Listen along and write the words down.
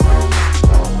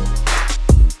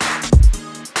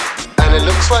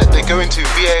going to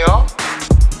VAR.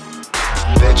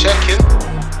 They're checking.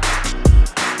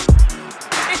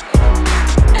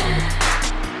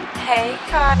 Hey,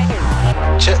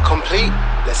 Kai. Check complete.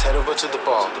 Let's head over to the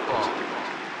bar.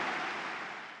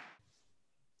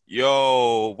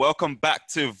 Yo, welcome back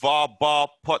to VAR Bar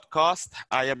Podcast.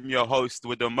 I am your host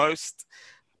with the most,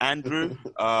 Andrew.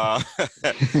 What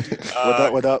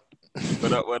up?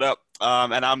 What up?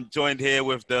 And I'm joined here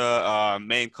with the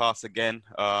main cast again.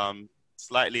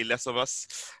 Slightly less of us.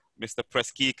 Mr.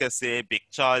 Preskikas here, Big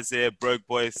Charles here, Brogue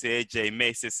Boys here, Jay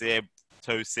Mace is here,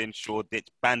 Tosin Shoreditch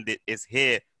Bandit is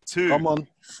here too. Come on.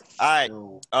 All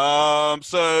right.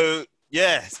 So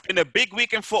yeah, it's been a big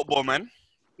week in football, man.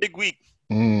 Big week.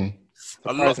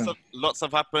 Lots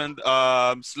have happened.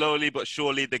 Slowly but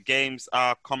surely, the games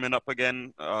are coming up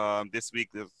again. This week,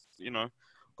 there's a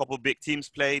couple big teams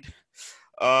played.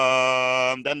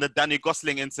 Then the Danny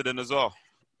Gosling incident as well.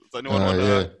 Does anyone want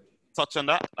to touch on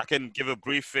that? I can give a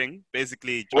brief thing.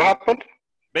 Basically, what happened?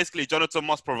 Basically, Jonathan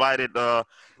Moss provided a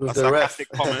sarcastic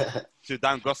comment to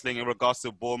Dan Gosling in regards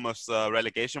to Bournemouth's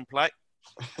relegation plight.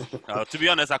 To be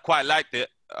honest, I quite liked it.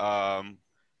 But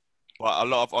a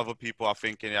lot of other people are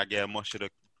thinking, Moss should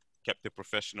have kept it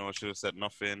professional, should have said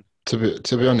nothing. To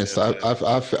be honest,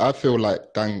 I feel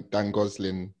like Dan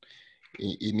Gosling,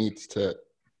 he needs to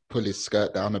pull his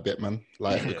skirt down a bit, man.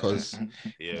 Because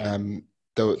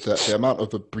the amount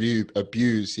of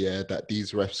abuse that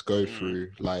these refs go through,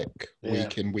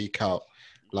 week in, week out,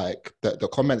 the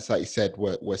comments that he said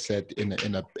were said in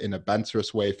a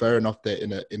banterous way. Fair enough, they're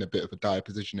in a bit of a dire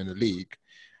position in the league.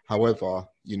 However,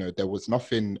 there was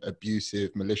nothing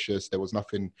abusive, malicious. There was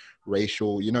nothing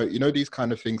racial. These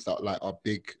kind of things that are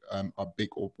big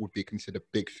or would be considered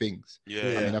big things.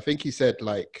 Yeah. I mean, I think he said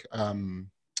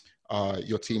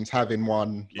your team's having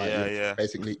one.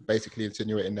 Basically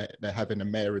insinuating that they're having a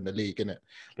mayor in the league, innit?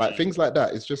 Things like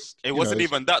that. It's just it wasn't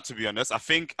even that, to be honest. I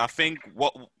think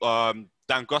what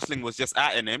Dan Gosling was just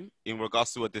atting him in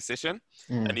regards to a decision,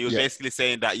 and he was basically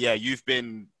saying that you've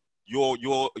been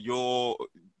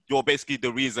you're basically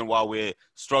the reason why we're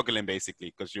struggling,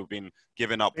 basically, because you've been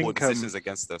giving out poor decisions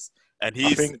against us. And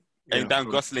Dan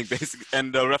Gosling basically,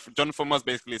 and the ref, Jonathan Moss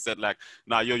basically said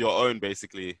you're your own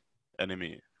basically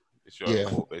enemy. It's your own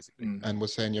fault, basically. And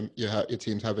was saying your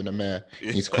team's having a mayor.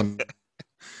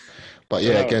 But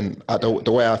again,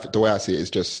 the way I see it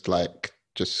is just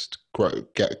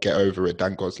get over it,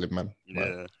 Dan Gosling, man.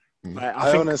 Yeah.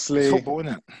 I honestly, football,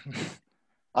 isn't it?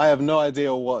 I have no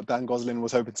idea what Dan Gosling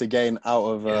was hoping to gain out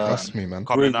of trust me, man.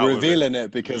 revealing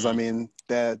it, because I mean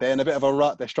they're in a bit of a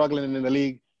rut. They're struggling in the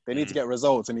league. They need to get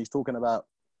results, and he's talking about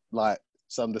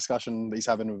some discussion that he's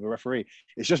having with the referee.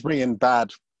 It's just bringing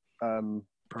bad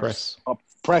press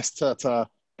to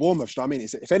Bournemouth. I mean,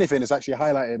 if anything, it's actually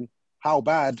highlighting how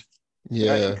bad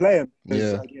they're actually playing.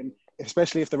 Again,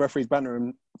 especially if the referee's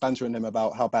bantering him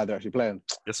about how bad they're actually playing.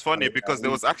 It's funny because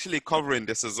there was actually covering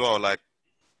this as well,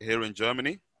 here in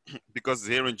Germany, because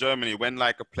here in Germany, when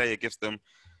a player gives them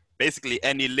basically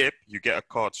any lip, you get a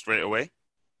card straight away.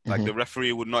 The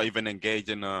referee would not even engage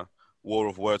in a war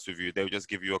of words with you; they would just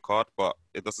give you a card. But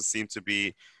it doesn't seem to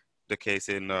be the case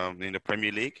in the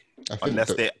Premier League,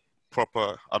 unless they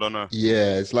proper. I don't know.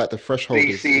 Yeah, it's the threshold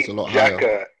is a lot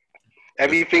higher.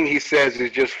 Everything he says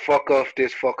is just fuck off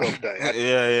this, fuck off that.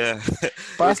 Yeah.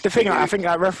 But that's the thing. I think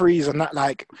referees and that,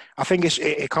 I think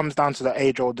it comes down to the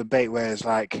age-old debate where it's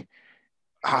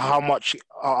how much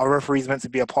are referees meant to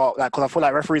be a part? Because I feel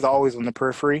like referees are always on the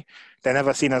periphery. They're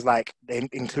never seen as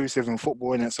inclusive in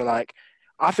football, innit? So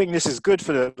I think this is good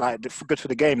for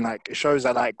the game. It shows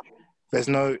that there's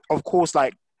no, of course,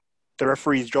 the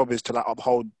referee's job is to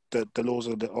uphold the laws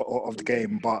of the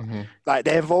game, but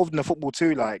they're involved in the football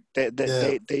too. Their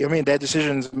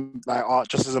decisions are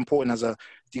just as important as do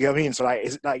you get what I mean? So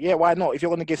why not? If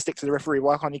you're gonna give stick to the referee,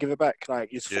 why can't you give it back?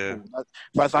 It's football.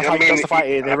 That's how you justify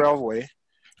it in every other way.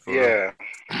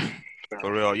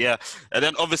 For real, yeah. And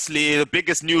then obviously the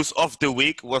biggest news of the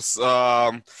week was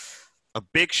a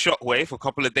big shockwave a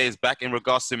couple of days back in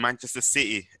regards to Manchester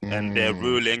City and their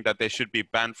ruling that they should be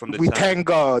banned from the We thank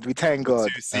God. 2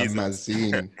 seasons.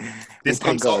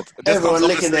 Everyone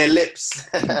licking their lips.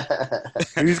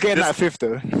 Who's getting that fifth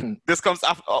though? This comes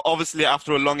obviously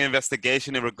after a long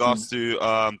investigation in regards to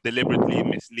deliberately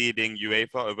misleading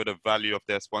UEFA over the value of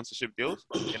their sponsorship deals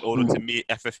in order to meet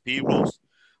FFP rules,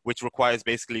 which requires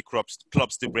basically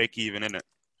clubs to break even in it.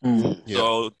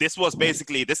 So this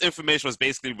information was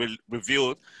basically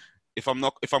revealed, if I'm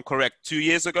correct, 2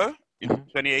 years ago in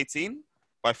 2018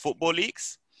 by Football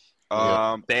Leaks.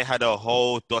 They had a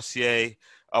whole dossier.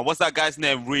 What's that guy's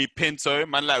name? Rui Pinto.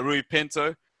 Rui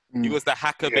Pinto. He was the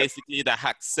hacker basically that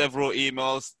hacked several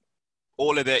emails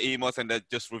all of their emails and they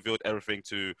just revealed everything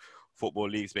to football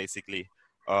leagues, basically.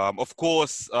 Of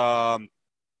course,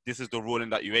 this is the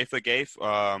ruling that UEFA gave.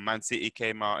 Man City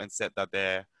came out and said that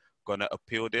they're going to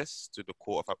appeal this to the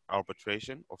Court of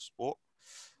Arbitration of Sport.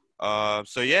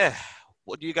 So, yeah,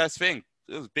 what do you guys think?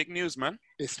 It was big news, man.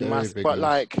 It's massive. But, news.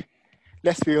 like,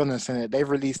 let's be honest, innit? They've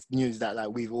released news that, like,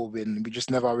 we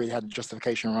just never really had a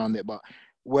justification around it. But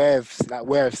where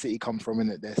have City come from,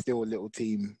 innit? They're still a little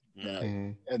team.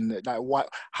 And like, what?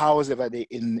 How is it that they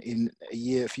in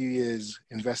a few years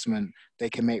investment they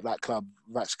can make that club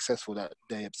that successful that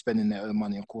they're spending their own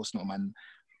money? Of course not, man.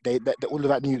 All of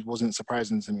that news wasn't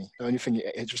surprising to me. The only thing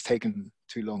it just taken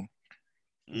too long.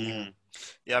 Yeah,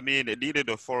 I mean, it needed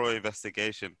a thorough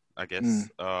investigation, I guess.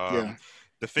 Yeah.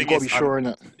 The thing you is, gotta be sure in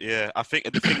it. Yeah, I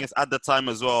think the thing is, at the time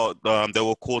as well, there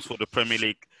were calls for the Premier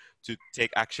League to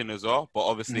take action as well, but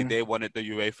obviously they wanted the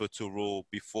UEFA to rule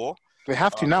before. They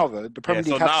have to now, though. The Premier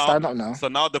League have to stand up now. So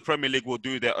now the Premier League will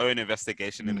do their own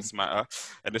investigation in this matter.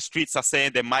 And the streets are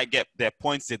saying they might get their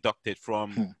points deducted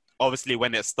from obviously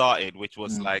when it started, which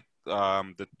was like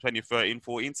the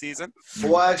 2013-14 season.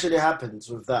 What actually happens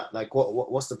with that? Like,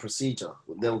 what's the procedure?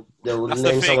 They'll That's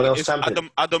name the someone else thing.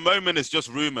 champion. At the moment, it's just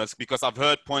rumours because I've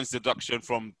heard points deduction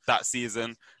from that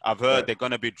season. I've heard they're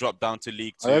going to be dropped down to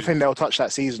League 2. I don't think they'll touch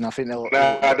that season. I think they'll...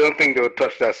 Nah, I don't think they'll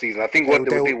touch that season. I think what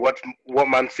they'll do, what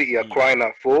Man City are crying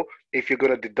out for, if you're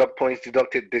going to deduct points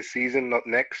deducted this season, not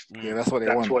next. Yeah, that's what they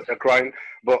want. That's what they're crying.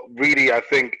 But really, I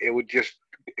think it would just...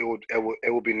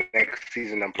 It will be next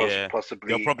season and possibly...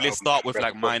 They'll probably start with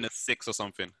like -6 or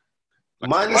something.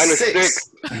 Like -6?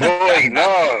 Boy,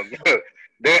 no.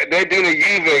 They're doing a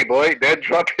Juve, boy. They're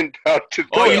dropping down to...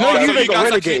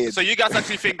 So you guys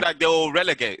actually think that they'll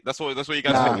relegate? That's what you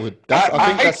guys think?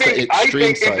 I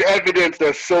think if evidence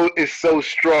is so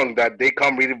strong that they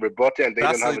can't really rebut it and they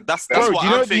don't have it. That's what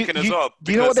I'm thinking as well.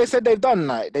 Do you know what they said they've done?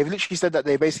 Like, they've literally said that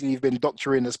they basically been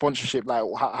doctoring the sponsorship, like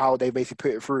how they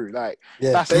basically put it through. Like,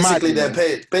 that's basically mad,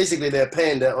 they're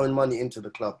paying their own money into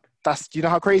the club. Do you know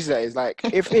how crazy that is? Like,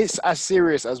 if it's as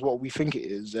serious as what we think it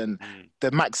is, then the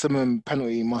maximum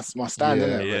penalty must stand.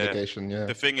 Relegation. Yeah.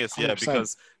 The thing is, 100%.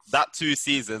 because that 2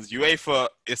 seasons, UEFA,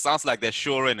 it sounds like they're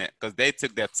sure in it because they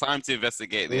took their time to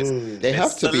investigate this. They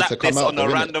have to be to come out on a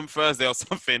random Thursday or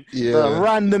something. A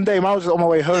random day. I was just on my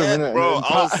way home. Innit? Bro,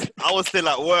 I was still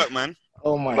at work, man.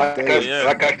 Oh my god!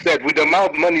 Like I said, with the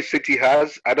amount of money City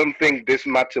has, I don't think this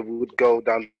matter would go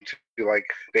down to like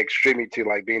the extremity to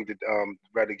like being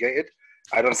relegated.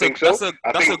 I don't think so.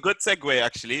 That's a good segue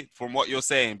actually from what you're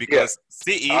saying because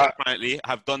City apparently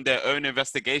have done their own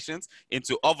investigations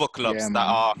into other clubs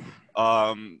that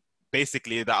are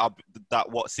basically that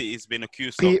what City's been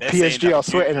accused of. PSG are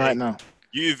sweating right now.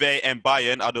 Juve and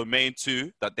Bayern are the main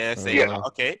two that they're saying,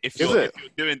 okay, if you're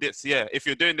doing this, if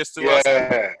you're doing this to us,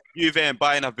 Juve and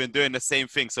Bayern have been doing the same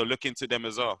thing, so look into them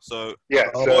as well. So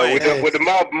with the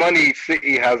amount of money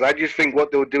City has, I just think what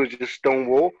they'll do is just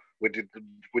stonewall with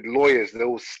lawyers.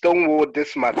 They'll stonewall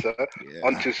this matter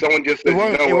until someone just says,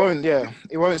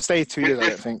 it won't stay 2 years, I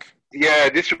don't think. Yeah,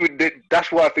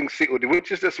 that's what I think City will do,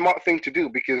 which is the smart thing to do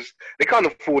because they can't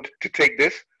afford to take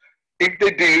this. If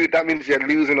they do, that means they're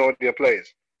losing all their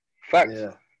players. Fact.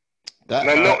 Yeah.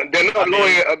 They're not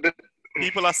loyal.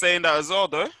 People are saying that as well,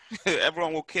 though.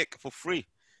 Everyone will kick for free.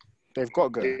 They've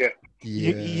got to go. Yeah.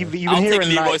 You've been I'll hearing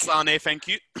take Leroy Sané, thank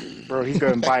you. Bro, he's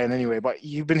going Bayern anyway. But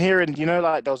you've been hearing,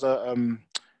 like there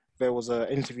was an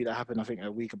interview that happened, I think,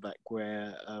 a week back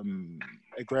where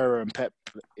Aguero and Pep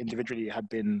individually had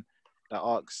been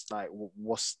asked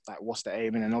what's the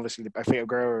aim, and obviously I think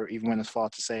Aguero even went as far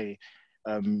to say.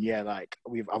 I've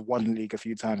won the league a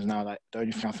few times now. Like the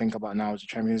only thing I think about now is the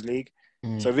Champions League.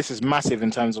 So this is massive in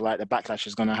terms of like the backlash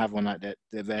it's going to have on like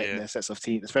their sets of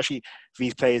teams, especially for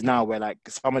these players now, where like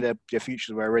some of their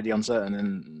futures were already uncertain,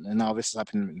 and now this is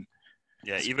happening.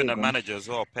 Yeah, even the manager as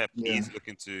well, Pep. He's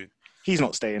looking to. He's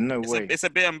not staying. No way. It's a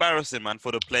bit embarrassing, man,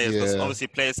 for the players. Because obviously,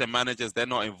 players and managers, they're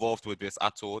not involved with this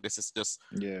at all. This is just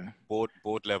board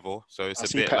level. So it's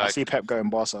I see Pep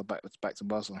going Barca back to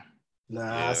Barca.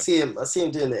 Nah, I see him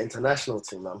doing the international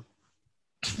team, man.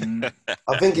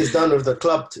 I think he's done with the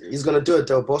club. He's gonna do it,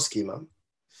 Del Bosque, man.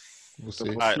 We'll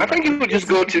see. I think he would just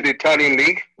go to the Italian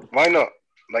league. Why not?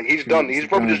 Like he's done. He's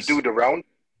probably just do the round.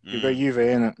 You go Juve,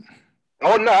 innit?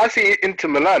 Oh no, I see Inter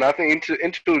Milan. I think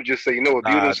Inter will just say, we're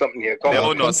building something here. They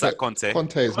all know that Conte.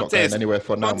 Conte is not going anywhere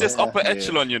for now. Conte's upper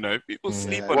echelon, People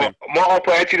sleep on him. More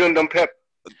upper echelon than Pep.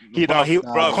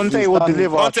 Conte will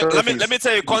deliver. Let me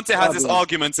tell you, Conte has his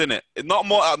arguments in it. Not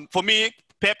more for me.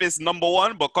 Pep is number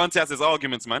one, but Conte has his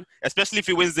arguments, man. Especially if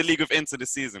he wins the league with Inter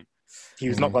this season. He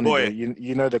was not going to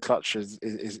do. The clutch is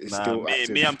still active.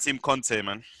 Me, I'm Team Conte,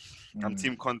 man. I'm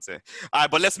Team Conte. All right,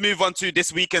 but let's move on to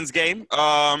this weekend's game.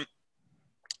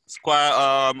 It's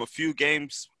quite a few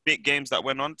games, big games that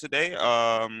went on today.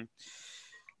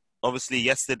 Obviously,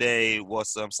 yesterday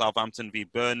was Southampton v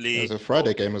Burnley. There's a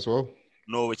Friday game as well.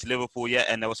 Norwich, Liverpool,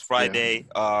 and there was Friday.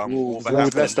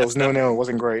 Leicester was 0-0. It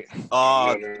wasn't great.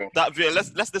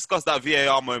 Let's discuss that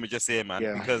VAR moment just here,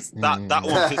 man, because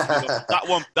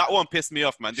that one pissed me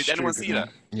off, man. Did anyone see that?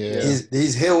 Yeah,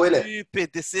 he's Hill, innit?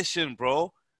 Stupid decision,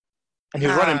 bro. And he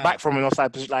was running back from an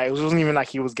offside position. Like, it wasn't even like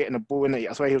he was getting a ball in it.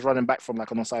 I swear he was running back from like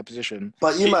an offside position.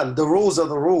 But man, the rules are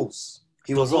the rules.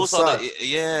 He was offside.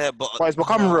 But it's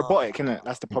becoming robotic, isn't it?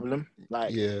 That's the problem.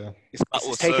 Like,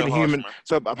 it's taking a human. Man.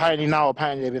 So apparently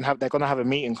they're gonna have a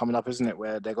meeting coming up, isn't it?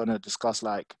 Where they're gonna discuss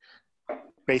like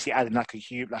basically adding like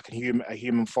a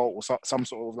human fault or some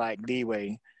sort of like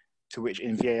leeway to which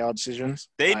in VAR decisions.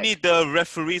 They need the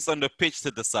referees on the pitch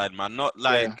to decide, man, not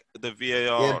like the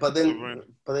VAR. Yeah, but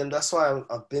then that's why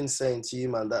I've been saying to you,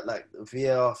 man, that like the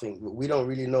VAR thing, we don't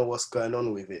really know what's going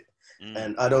on with it,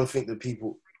 and I don't think the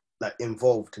people like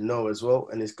involved know as well,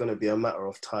 and it's going to be a matter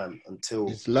of time until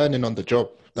it's learning on the job.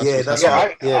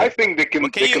 I think they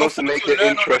can also make it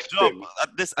interesting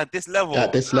at this level.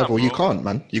 At this level, you can't,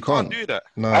 man. You can't do that.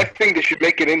 No, I think they should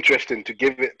make it interesting to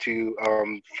give it to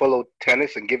follow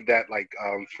tennis and give that like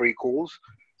free calls.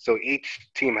 So each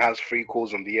team has free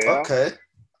calls on the air. Okay,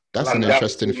 that's an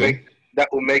interesting thing. That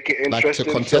will make it interesting.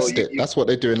 Like to contest it. That's what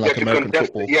they do in like American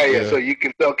football. Yeah. So you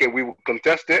can say, okay, we will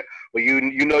contest it, but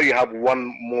you have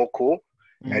one more call,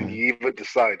 and you either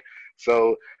decide.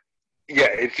 So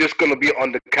it's just going to be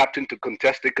on the captain to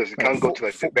contest it because it can't go to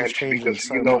like the bench because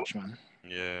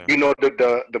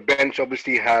the bench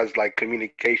obviously has like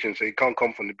communication, so it can't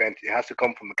come from the bench. It has to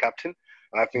come from the captain.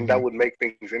 And I think that would make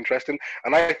things interesting.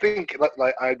 And I think,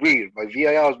 like I agree, like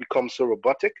VAR has become so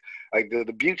robotic. Like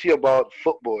the beauty about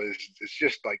football is it's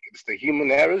just like it's the human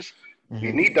errors.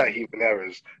 You need that human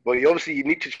errors, but you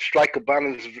need to strike a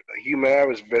balance of human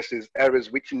errors versus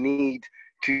errors which need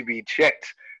to be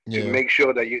checked to make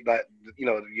sure that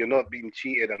you're not being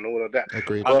cheated and all of that.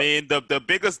 Agreed. I mean,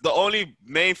 the only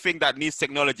main thing that needs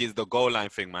technology is the goal line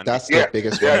thing, man. That's the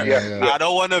biggest one. Yeah. I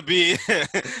don't want to be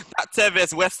that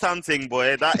Tevez West Ham thing,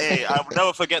 boy. I will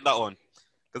never forget that one.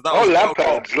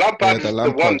 Lampard. The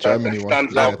Lampard Germany one.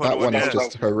 Yeah, that one is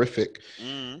just horrific.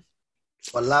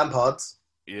 But Lampard's.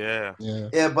 Yeah,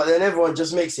 but then everyone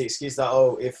just makes the excuse that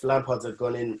if Lampard had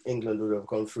gone in, England would have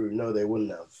gone through. No, they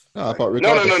wouldn't have. No, but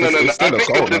regardless, no. It's still I think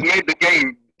it would have made the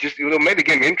game made the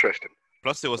game interesting.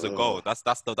 Plus, it was a goal. That's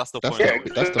the point. That's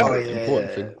the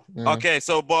important thing. Yeah. Okay,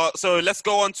 so let's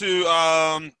go on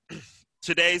to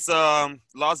today's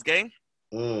last game.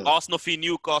 Arsenal v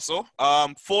Newcastle.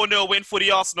 4-0 win for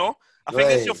the Arsenal. I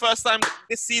think it's your first time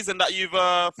this season that you've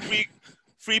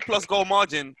 3+ goal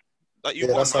margin.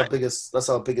 That's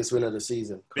our biggest win of the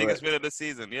season. Biggest win of the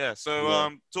season, yeah.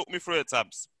 So talk me through it,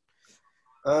 Tabs.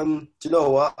 Do you know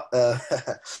what?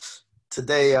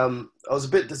 Today, I was a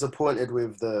bit disappointed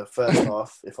with the first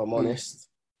half, if I'm honest.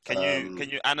 Can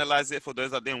you analyze it for those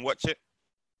that didn't watch it?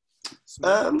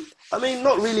 I mean,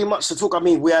 not really much to talk. I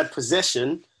mean, we had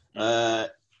possession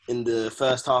in the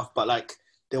first half, but like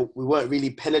we weren't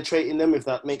really penetrating them, if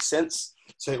that makes sense.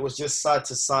 So it was just side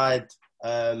to side.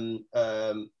 Danny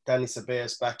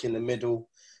Ceballos back in the middle,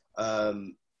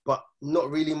 but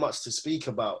not really much to speak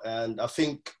about. And I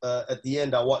think at the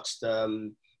end I watched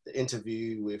the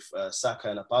interview with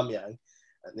Saka and Aubameyang,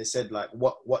 and they said like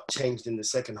what changed in the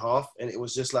second half, and it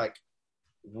was just like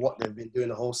what they've been doing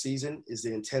the whole season is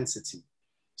the intensity.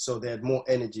 So they had more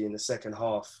energy in the second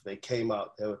half. They came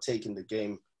out, they were taking the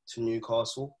game to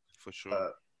Newcastle for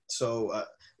sure. So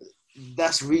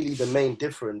that's really the main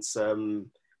difference.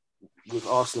 With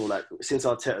Arsenal, like since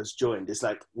Arteta's joined, it's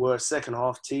like we're a second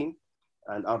half team,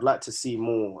 and I'd like to see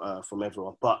more from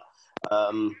everyone. But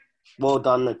well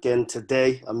done again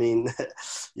today. I mean,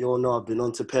 you all know I've been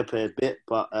on to Pepe a bit,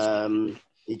 but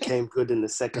he came good in the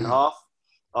second half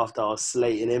after I was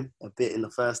slating him a bit in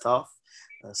the first half.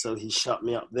 So he shut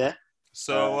me up there.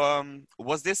 So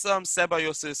was this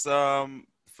Ceballos'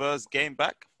 first game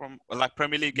back from like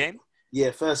Premier League game? Yeah,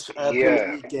 first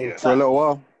Premier League game for a little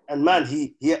while. And man,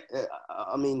 he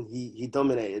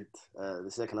dominated the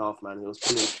second half. Man, he was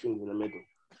pulling things in the middle.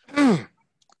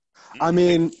 I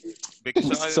mean,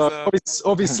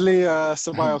 obviously,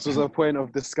 Ceballos was a point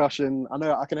of discussion. I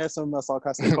know I can hear some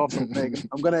sarcastic comments.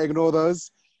 I'm going to ignore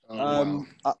those.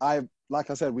 I like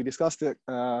I said, we discussed it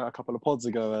a couple of pods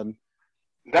ago, and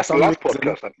that's the last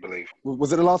podcast, I believe.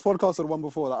 Was it the last podcast or the one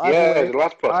before that? The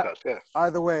last podcast. Yeah.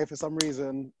 Either way, for some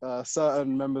reason,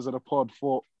 certain members of the pod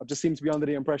just seemed to be under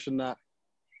the impression that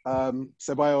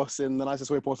Ceballos, in the nicest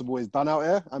way possible, is done out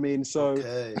here. I mean, so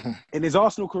in his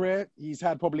Arsenal career, he's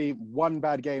had probably one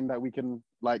bad game that we can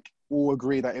all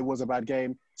agree that it was a bad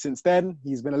game. Since then,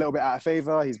 he's been a little bit out of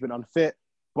favour. He's been unfit.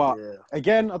 But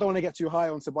again, I don't want to get too high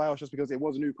on Ceballos just because it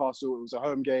was Newcastle. It was a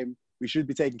home game. We should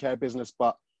be taking care of business.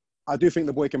 But I do think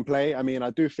the boy can play. I mean,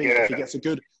 I do think if he gets a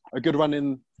good run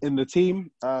in the team,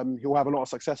 he'll have a lot of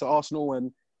success at Arsenal.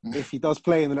 And if he does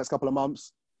play in the next couple of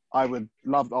months, I would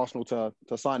love Arsenal to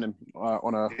sign him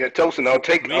on a... Yeah, Tosin, I'll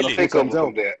take over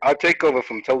from there. I'll take over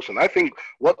from Tosin. I think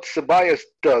what Ceballos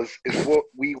does is what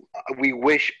we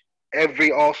wish every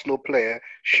Arsenal player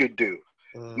should do,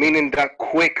 meaning that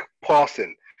quick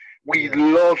passing. We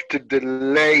love to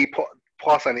delay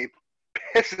passing. It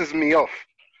pisses me off.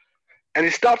 And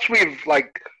it starts with,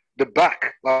 the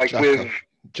back, with the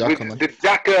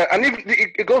Xhaka. And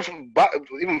it goes back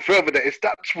even further there. It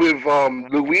starts with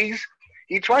Luiz.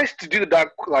 He tries to do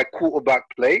that quarterback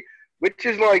play, which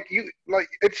is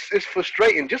it's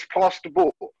frustrating. Just pass the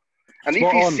ball, and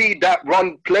if you see that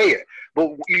run, play it.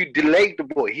 But you delay the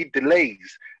ball. He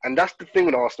delays, and that's the thing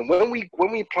with Arsenal.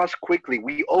 When we pass quickly,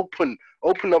 we open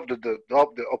up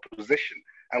the opposition,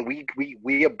 and we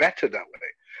are better that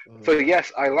way. So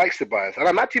yes, I like Ceballos, and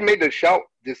I'm actually made a shout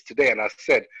this today, and I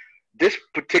said this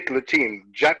particular team,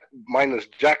 Jack minus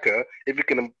Xhaka, if you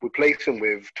can replace him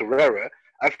with Torreira.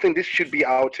 I think this should be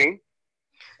our team.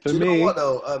 For me,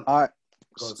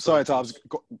 sorry, Tabs.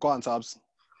 Go on, Tabs.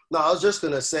 No, I was just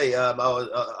going to say, I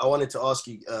wanted to ask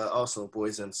you, Arsenal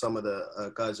boys and some of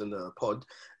the guys on the pod,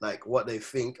 what they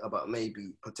think about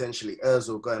maybe potentially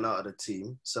Ozil going out of the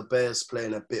team, Ceballos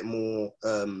playing a bit more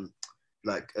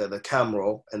the cam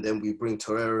role, and then we bring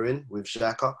Torreira in with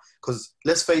Xhaka. Because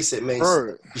let's face it, mate,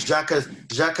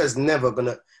 Xhaka's never going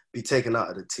to be taken out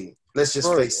of the team. Let's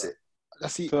just face it.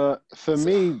 For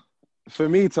me,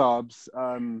 Tabs,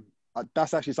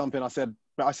 that's actually something I said.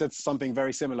 I said something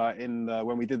very similar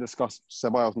when we did discuss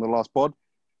Ceballos in the last pod.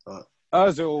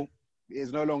 Ozil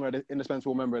is no longer an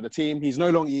indispensable member of the team. He's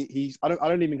no longer. I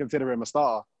don't even consider him a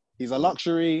starter. He's a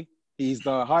luxury. He's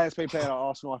the highest paid player at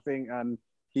Arsenal, I think, and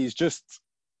he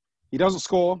doesn't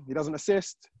score. He doesn't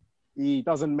assist. He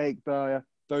doesn't make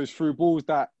those through balls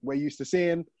that we're used to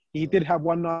seeing. He did have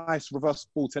one nice reverse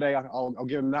ball today. I'll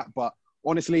give him that, but.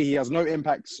 Honestly, he has no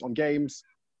impacts on games.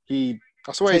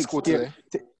 That's why he scored today.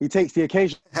 He takes the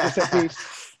occasional set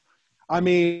piece. I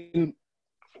mean,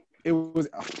 at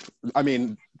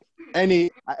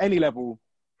any level,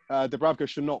 Dubravka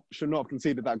should not have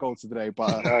conceded that goal today.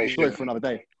 But story for another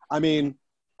day. I mean,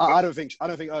 I don't think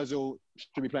Ozil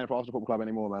should be playing for Arsenal Football Club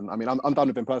anymore, man. I mean, I'm done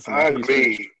with him personally. I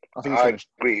agree. I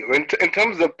agree. In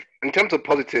terms of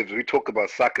positives, we talk about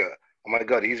Saka. Oh my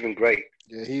God, he's been great.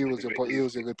 Yeah, he was a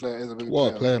good player.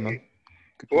 What a player, man.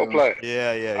 What a player.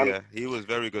 Yeah. He was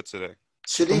very good today.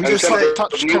 Should he just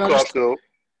touch Newcastle?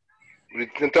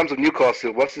 In terms of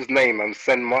Newcastle, what's his name?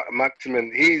 Sen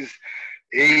Maximin.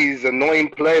 He's an annoying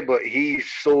player, but he's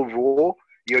so raw.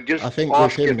 I think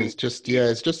with him, it's just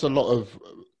a lot of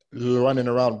running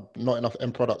around, not enough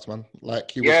end products, man.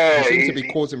 He seems to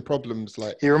be causing problems.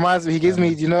 He reminds me. He gives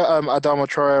me, Adama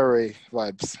Traore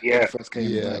vibes. Yeah, when he first came.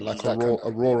 Yeah,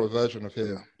 a rawer version of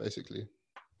him, basically.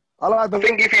 I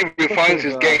think if he refines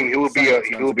his game, he will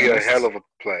be a hell of a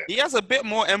player. He has a bit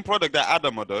more end product than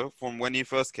Adama though, from when he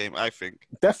first came. I think.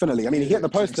 Definitely. I mean, he hit the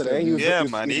post today. He was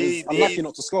unlucky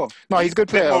not to score. No, he's a good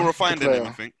player. More refined than him,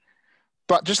 I think.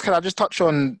 But can I just touch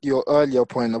on your earlier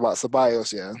point about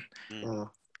Ceballos? Yeah.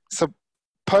 So,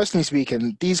 personally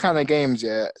speaking, these kind of games,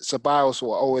 Ceballos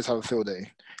will always have a field day.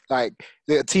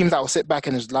 The teams that will sit back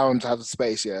and just allow him to have the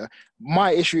space,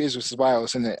 My issue is with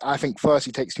Ceballos, isn't it? I think first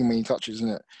he takes too many touches, isn't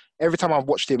it? Every time I've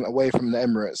watched him away from the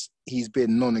Emirates, he's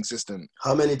been non-existent.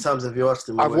 How many times have you watched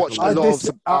him? I've watched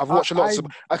a lot.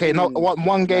 Okay, no,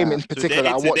 one game in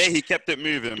particular. Today he kept it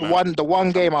moving. The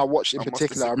one game I watched in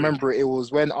particular, I remember it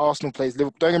was when Arsenal plays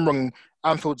Liverpool. Don't get me wrong,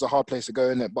 Anfield's a hard place to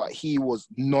go in it, but he was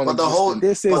non-existent.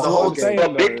 There's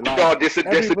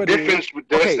a big difference.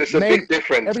 There's a big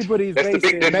difference. Everybody's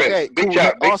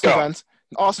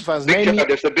Arsenal fans, name me.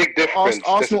 There's a big difference.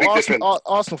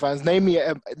 Arsenal fans, name me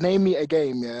a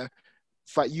game,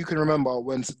 that you can remember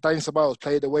when Daniel Ceballos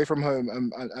played away from home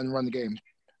and run the game.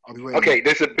 Okay,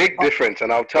 there's a big difference,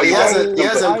 and I'll tell you. He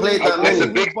hasn't played that many.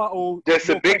 There's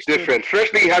a big difference.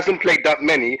 Firstly, he hasn't played that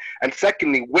many, and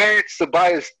secondly, where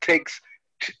Ceballos takes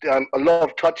a lot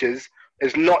of touches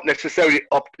is not necessarily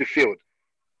up the field.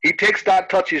 He takes that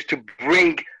touches to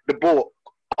bring the ball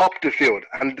up the field,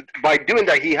 and by doing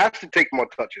that, he has to take more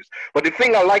touches. But the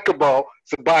thing I like about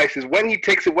Ceballos is when he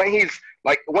takes it, when he's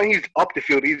up the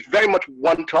field, he's very much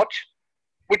one touch,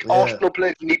 which Arsenal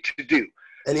players need to do.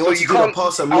 And he wants to do the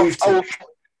pass and move to.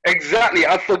 Exactly.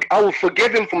 I will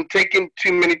forgive him from taking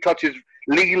too many touches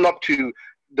leading up to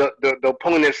the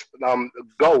opponent's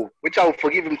goal, which I will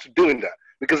forgive him to doing that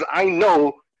because I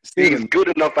know he's good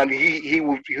enough and he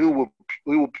would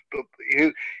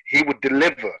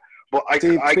deliver. But I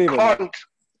can't.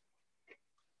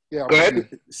 Yeah, go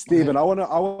ahead, Stephen. I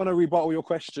wanna rebuttal your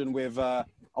question with. I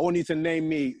want you to name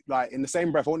me, like in the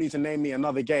same breath. I want you to name me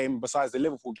another game besides the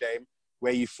Liverpool game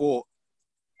where you thought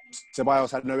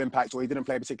Ceballos had no impact or he didn't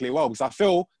play particularly well. Because I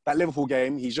feel that Liverpool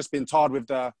game, he's just been tarred with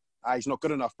the he's not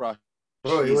good enough, bro.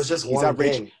 Bro, it was just one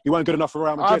average. Game. He weren't good enough for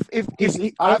Real Madrid.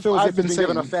 I feel as if he's been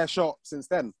given a fair shot since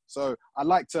then. So I'd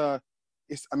like to.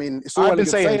 It's all I've been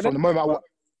saying from the moment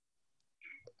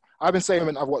I've been saying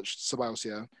when I've watched Ceballos,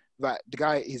 yeah, that the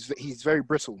guy he's very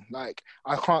brittle. Like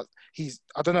I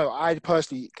don't know. I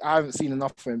haven't seen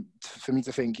enough for me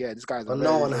to think, yeah, this guy's. But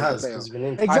no one has.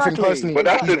 Exactly. But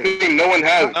that's the thing. No one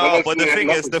has. No, but the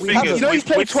thing is, you know, he's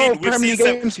played 12 Premier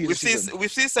games. We've seen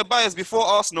Ceballos before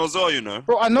Arsenal as well, you know.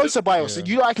 Bro, I know Ceballos. Yeah.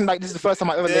 You acting like this is the first time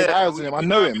I ever laid eyes on him. I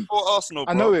know him. Before Arsenal,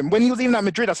 bro. I know him. When he was even at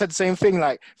Madrid, I said the same thing.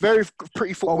 Like very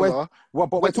pretty footballer.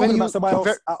 But we're talking about Ceballos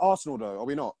at Arsenal, though, are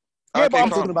we not? Yeah, but I'm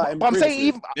talking about him. But I'm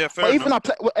saying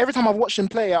every time I've watched him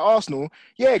play at Arsenal,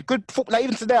 yeah, good football. Like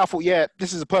even today, I thought, yeah,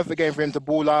 this is a perfect game for him to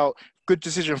ball out. Good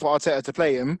decision for Arteta to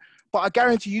play him. But I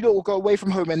guarantee you, will go away from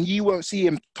home and you won't see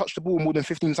him touch the ball more than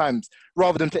 15 times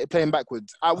rather than playing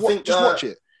backwards. Just watch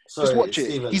it. Just watch it.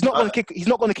 Steven, he's not going to kick. He's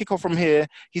not going to kick off from here.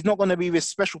 He's not going to be this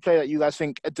special player that you guys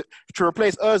think to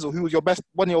replace Özil, who was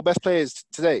one of your best players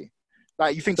today.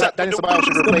 Like you think that Dani Ceballos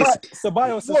should replace?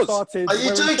 Ceballos has started. Are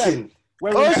you joking?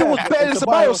 Özil was better than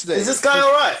Ceballos today. Is this guy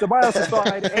all right? Ceballos has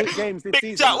started 8 games this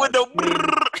season.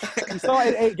 He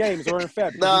started 8 games, or in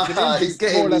Feb. He's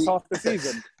getting more or less half the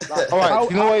season. Like, all right,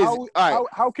 you know what?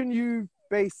 How can you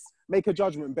make a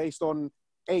judgment based on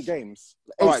 8 games,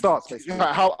 8 starts? Basically.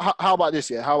 Right, how about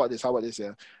this? Yeah, how about this?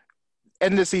 Yeah.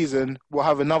 End of the season, we'll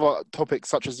have another topic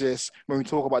such as this when we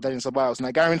talk about Dani Ceballos, and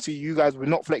I guarantee you guys will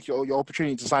not flex your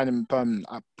opportunity to sign him permanent.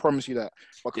 I promise you that.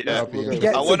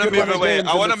 I want to move away.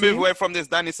 I want to move away from this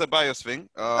Dani Ceballos thing.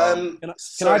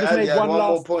 Can I just make one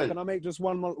more point? Can I make just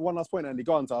one last point, Andy?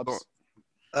 Go on, Tubbs.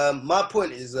 My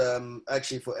point is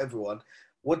actually for everyone.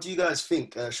 What do you guys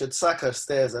think? Should Saka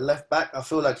stay as a left back? I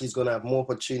feel like he's going to have more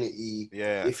opportunity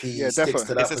if he sticks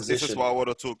to that position. This is what I want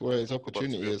to talk. Where his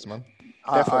opportunity is, man.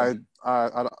 I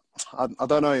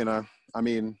don't know, you know. I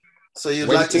mean, so you'd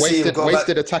like to see him go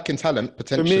wasted attacking talent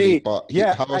potentially, but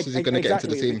how else is he going to get into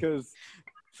the team? Because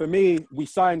for me, we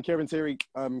signed Kieran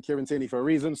Tierney for a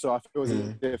reason. So I feel as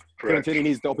if Kieran Tierney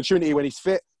needs the opportunity when he's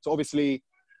fit to obviously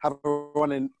have a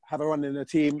run in the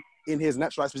team in his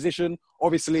naturalized position.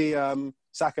 Obviously,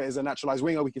 Saka is a naturalized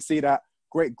winger. We can see that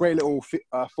great little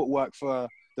footwork for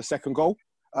the second goal.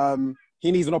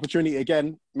 He needs an opportunity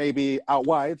again, maybe out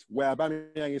wide, where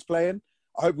Aubameyang is playing.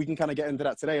 I hope we can kind of get into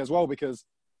that today as well, because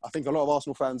I think a lot of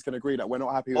Arsenal fans can agree that we're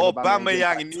not happy with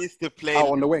Aubameyang needs to play out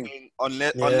on the wing.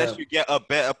 Unless you get a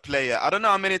better player. I don't know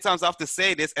how many times I have to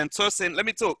say this. And Tosin, let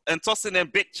me talk. And Tosin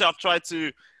and Big Chap tried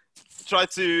to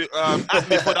at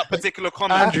me for that particular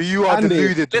comment. Andrew, you are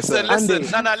deluded. Listen. Let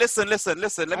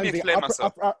me explain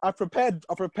myself. I prepared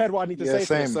what I need to say.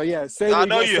 Same. So yeah, I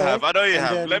know you have. I know you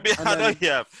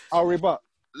have. I'll rebut.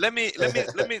 Let me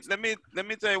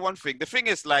tell you one thing. The thing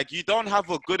is, like, you don't have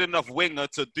a good enough winger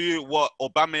to do what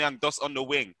Aubameyang does on the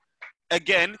wing.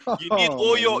 Again, you need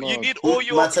all your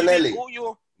Martinelli.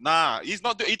 Nah, he's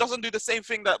not. He doesn't do the same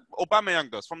thing that Aubameyang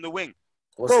does from the wing.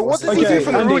 Bro, what does he do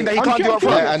from the wing that he can't do up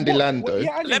front? Andy Lando.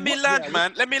 Let me land,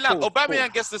 man. Let me land.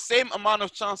 Aubameyang gets the same amount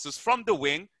of chances from the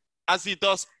wing as he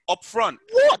does up front.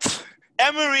 What?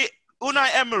 Unai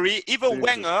Emery, even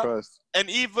Wenger, and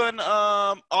even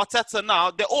Arteta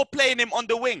now, they're all playing him on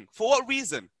the wing. For what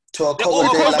reason? They're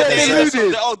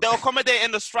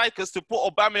accommodating the strikers to put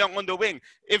Aubameyang on the wing.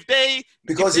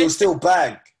 Because he was still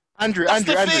bang. Andrew. That's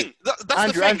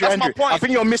my point. I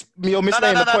think you're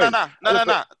misplaying the point.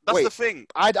 No. That's the thing.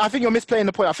 I think you're misplaying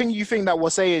the point. I think you think that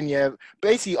we're saying,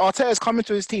 basically, Arteta's coming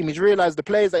to his team. He's realised the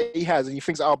players that he has, and he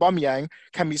thinks that Aubameyang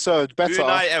can be served better on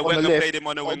the left. Played him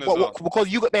on the wing as well. Because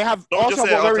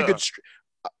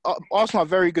Arsenal have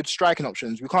very good striking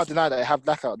options. We can't deny that they have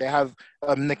Laka. They have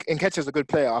Nketiah's a good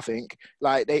player, I think.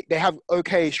 Like they have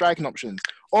okay striking options.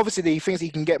 obviously he thinks he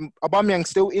can get Aubameyang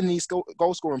still in these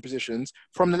goal scoring positions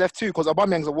from the left too, because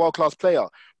Aubameyang's a world class player.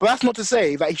 But that's not to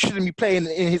say that he shouldn't be playing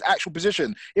in his actual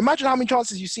position. Imagine how many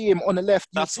chances you see him on the left.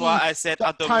 That's why I said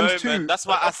at the moment. That's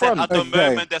why I said at the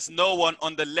moment there's no one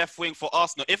on the left wing for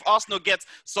Arsenal. If Arsenal gets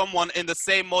someone in the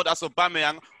same mode as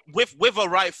Aubameyang with a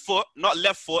right foot, not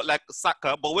left foot like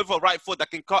Saka, but with a right foot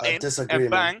that can cut in and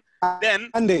bang, then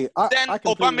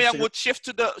Aubameyang would shift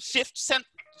to the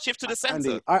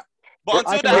center. But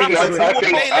until that happens,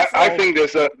 I think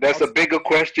there's a bigger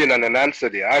question and an answer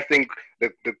there. I think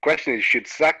the question is, should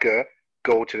Saka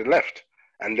go to the left,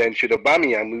 and then should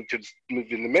Aubameyang move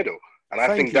in the middle? And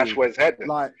I think that's where it's headed.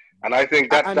 And I think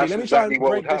that's Andy, exactly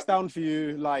what would happen. Let me try and break this down for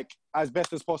you, like, as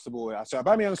best as possible. So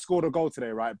Aubameyang scored a goal today,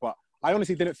 right? But I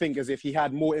honestly didn't think as if he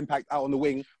had more impact out on the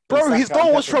wing. Bro, his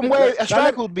goal was from where a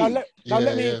striker would be. Let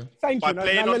me explain.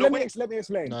 Let me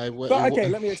explain.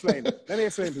 Let me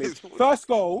explain, please. First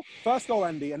goal,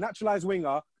 Andy, a naturalised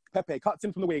winger, Pepe, cuts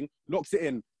in from the wing, knocks it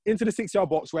into the 6-yard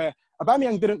box where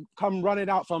Aubameyang didn't come running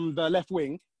out from the left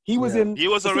wing. He was in. He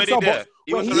was already there.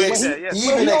 He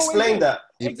even explained that.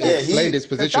 He explained his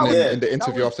position in the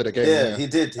interview after the game. Yeah, he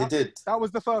did. That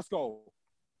was the first goal.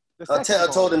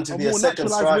 Arteta told him to be a second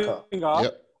striker.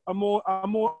 A more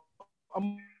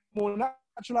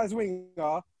naturalised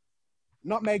winger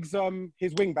nutmegs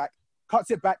his wing back,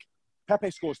 cuts it back. Pepe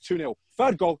scores 2-0.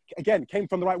 Third goal, again, came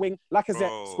from the right wing.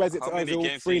 Lacazette squares it to Ozil,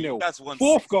 3-0.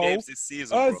 Fourth goal,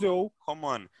 Ozil. Come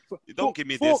on. You don't give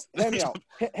me this.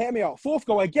 Hear me out. Fourth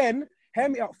goal again.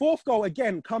 Fourth goal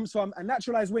again comes from a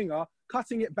naturalised winger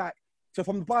cutting it back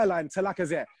from the byline to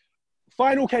Lacazette.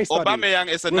 Final case study. Aubameyang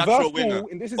is a natural winger.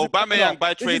 Aubameyang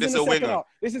by trade is a winger.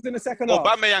 This is in the second half.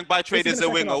 Aubameyang by trade is a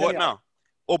winger. What now?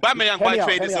 Aubameyang by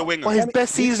trade is a winger. But his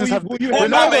best seasons have...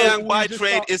 Aubameyang by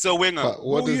trade is a winger. But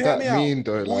what does that mean,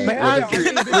 though? What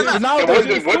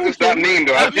does that mean,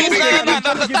 though?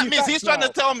 That means he's trying to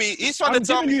tell me. I'm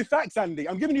giving you facts, Andy.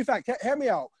 I'm giving you facts. Hear me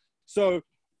out. So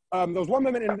there was one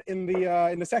moment in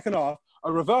the second half,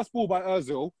 a reverse ball by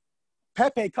Ozil.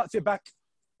 Pepe cuts it back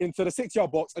into the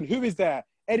 6-yard box, and who is there?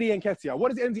 Eddie Nketiah.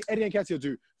 What does Eddie Nketiah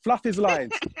do? Fluff his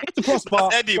lines. Hits the crossbar,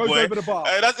 goes over the bar.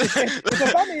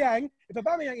 If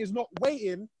Aubameyang is not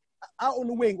waiting out on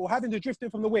the wing or having to drift in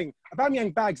from the wing,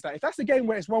 Aubameyang bags that. If that's the game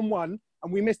where it's 1-1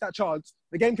 and we missed that chance,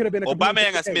 the game could have been a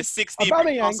Aubameyang has missed 60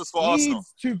 big chances for Arsenal.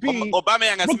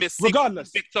 Aubameyang has missed 60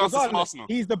 big chances for Arsenal.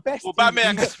 He's the best.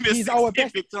 Aubameyang has missed 60 our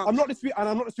best. Big chances. I'm not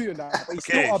disputing that, but he's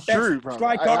still our best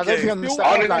striker. Honestly,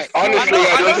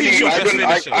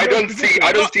 I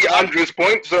don't see Andrew's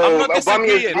point. So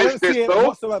Aubameyang missed this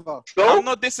whatsoever.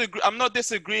 I'm not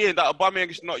disagreeing that Aubameyang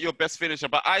is not your best finisher,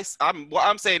 but what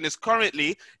I'm saying is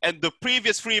currently, and the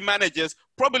previous 3 managers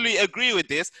probably agree with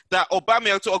this, that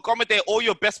Aubameyang, to accommodate all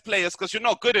your best players, because you're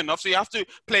not good enough, so you have to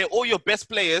play all your best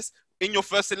players in your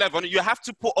first 11. You have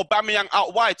to put Aubameyang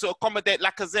out wide to accommodate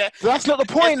Lacazette. That's not the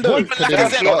point, though.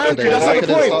 That's not the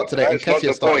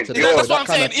point. That's what I'm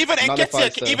saying. Even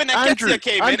Nketiah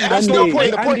came in. That's not the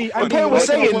point. The point was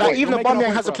saying that even if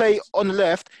Aubameyang has to play on the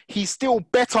left, he's still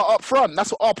better up front.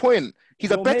 That's our point.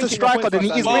 He's a better striker than he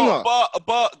is winger.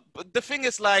 But the thing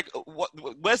is, like,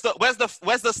 where's the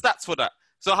stats for that?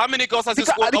 So how many goals has he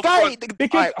scored up front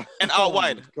and out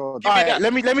wide?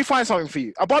 Let me find something for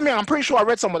you. Aubameyang, I'm pretty sure I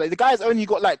read somewhere that the guy's only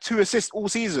got like 2 assists all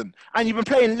season, and you've been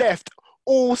playing left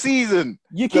all season.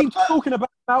 You keep talking about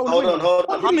hold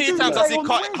on. How many times has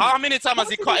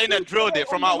he cut in and drilled it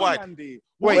from out wide?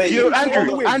 Wait,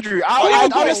 Andrew, I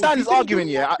understand this argument,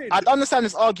 yeah. I'd understand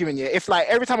this argument, yeah. If like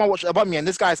every time I watch Aubameyang,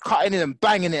 this guy's cutting in and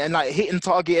banging it and like hitting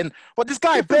targeting, but this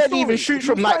guy barely even shoots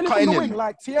from like cutting in.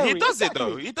 He does it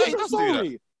though. He doesn't do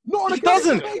that. He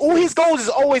doesn't. All his goals is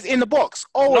always in the box.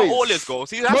 Always. Not all his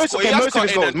goals. Most of his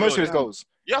goals.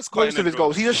 Most of his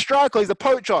goals. He's a striker. He's a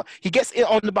poacher. He gets it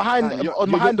on the behind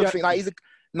the thing. Like he's a.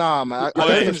 Nah, man.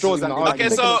 Okay,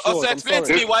 so explain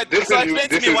to me why these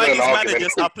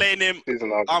managers are playing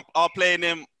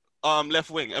him left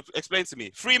wing. Explain to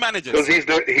me. 3 managers. Because he's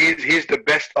the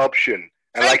best option.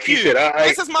 And like you said,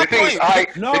 this is my point.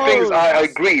 The things I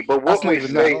agree, but what we're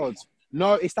saying.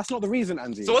 No, that's not the reason,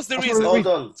 Andy. So what's the reason? Hold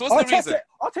on. So what's the reason?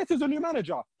 Arteta's a new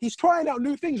manager. He's trying out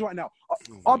new things right now.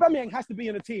 Aubameyang has to be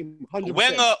in a team. 100%.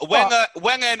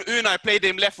 Wenger and Unai played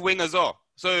him left wing as well.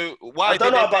 So why? I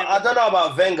don't know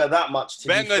about Wenger that much.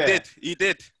 Wenger did. He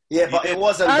did. Yeah, but it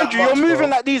wasn't. Andrew, that much, you're moving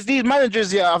bro. like these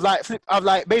managers. Yeah, I've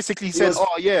like basically said,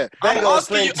 oh yeah. I'm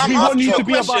asking you a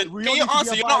question. Can you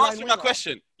answer? You're not answering my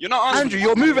question. You're not answering. Andrew,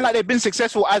 you're moving like they've been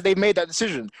successful as they made that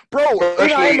decision, bro.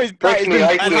 And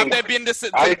have they been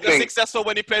successful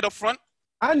when he played up front?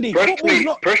 Andy, Firstly,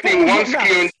 football's Kieran not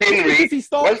Tierney. because he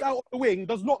starts out on the wing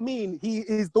does not mean he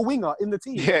is the winger in the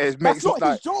team. Yeah, it That's makes not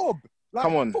like, his job. Like,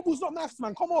 come on. Football's not maths,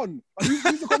 man. Come on. Like,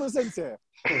 use the common sense here.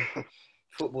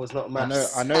 Football's not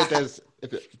maths. I know. There's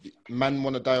man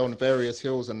want to die on various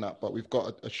hills and that, but we've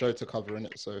got a show to cover in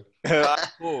it. So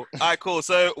cool. All right, cool.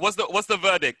 So what's the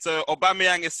verdict? So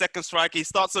Aubameyang is second striker. He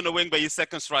starts on the wing, but he's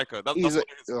second striker.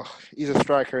 He's a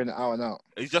striker in out and out.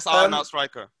 He's just out and out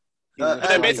striker. So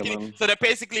they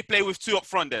basically play with two up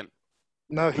front then.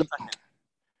 No,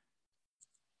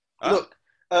 Look,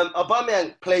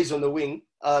 Aubameyang plays on the wing.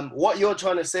 What you're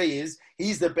trying to say is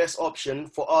he's the best option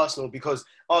for Arsenal because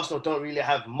Arsenal don't really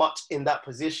have much in that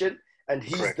position, and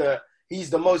he's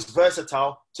the most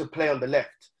versatile to play on the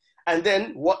left. And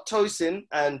then what Tosin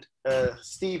and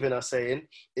Stephen are saying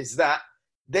is that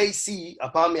they see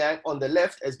Aubameyang on the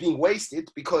left as being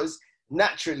wasted because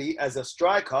naturally, as a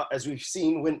striker, as we've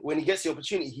seen, when he gets the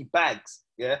opportunity, he bags.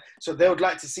 Yeah, so they would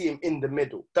like to see him in the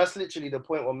middle. That's literally the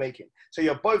point we're making. So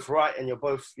you're both right, and you're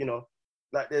both,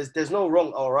 like there's no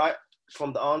wrong or right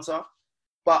from the answer.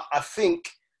 But I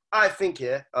think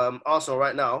Arsenal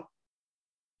right now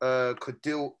could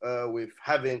deal with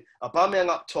having Aubameyang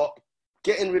up top,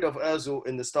 getting rid of Ozil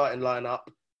in the starting lineup,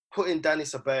 putting Dani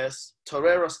Ceballos,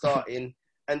 Torreira starting,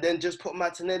 and then just put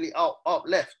Martinelli out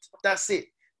left. That's it.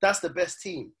 That's the best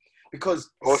team because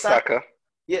Saka.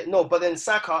 Yeah, no, but then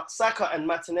Saka and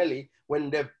Martinelli, when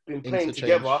they've been playing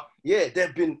together,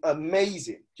 they've been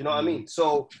amazing. Do you know what I mean?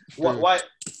 So why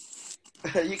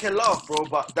you can laugh, bro,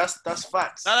 but that's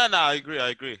facts. No, I agree.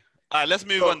 All right, let's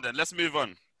move on then.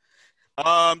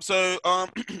 So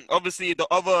obviously the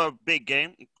other big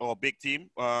game or big team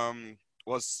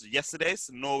was yesterday's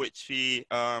Norwich v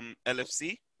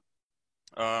LFC.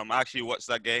 I actually watched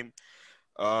that game.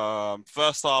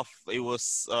 First half, it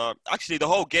was actually the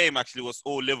whole game actually was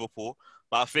all Liverpool,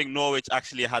 but I think Norwich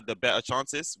actually had the better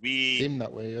chances. Seemed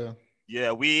that way, yeah.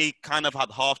 Yeah, we kind of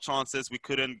had half chances. We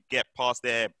couldn't get past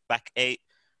their back eight.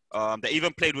 They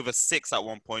even played with a 6 at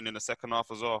one point in the second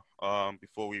half as well.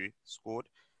 Before we scored.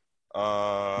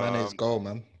 Mane's goal,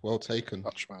 man, well taken.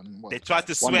 They tried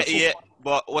to sweaty it,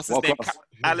 but what's his name?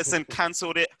 Alisson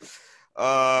cancelled it.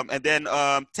 And then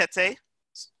Tete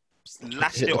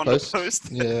lashed it on the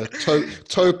post. Yeah,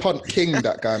 toe punt king,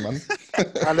 that guy, man.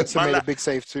 Alisson made a big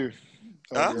save too.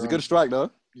 It was a good strike, though.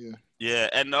 Yeah,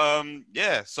 and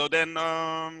so then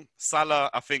Salah,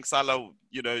 I think Salah,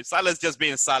 Salah's just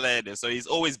being Salah, so he's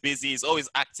always busy, he's always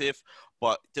active,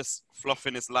 but just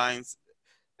fluffing his lines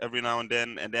every now and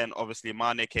then obviously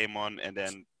Mane came on, and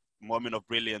then moment of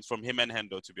brilliance from him and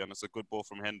Hendo, to be honest, a good ball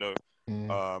from Hendo.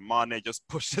 Mane just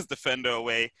pushed his defender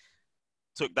away,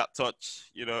 took that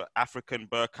touch, African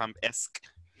Bergkamp-esque.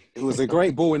 It was a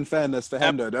great ball, in fairness, for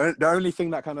Hendo. The only thing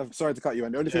that sorry to cut you,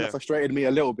 and the only thing that frustrated me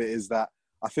a little bit is that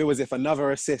I feel as if another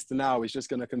assist now is just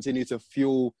going to continue to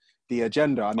fuel the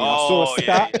agenda. I mean, I saw a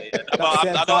stat.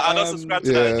 I don't subscribe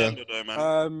to that agenda, though,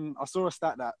 man. I saw a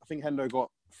stat that I think Hendo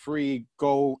got 3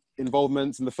 goal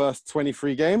involvements in the first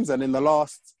 23 games, and in the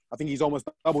last, I think he's almost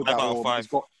doubled that. About 5.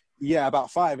 About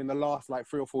 5 in the last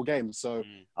 3 or 4 games. So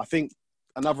I think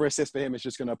another assist for him is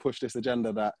just going to push this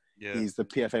agenda that he's the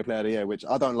PFA Player of the Year, which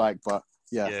I don't like, but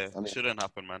it shouldn't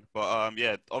happen, man. But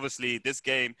obviously this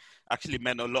game actually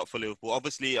meant a lot for Liverpool.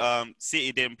 Obviously,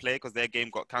 City didn't play because their game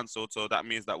got cancelled, so that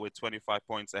means that we're 25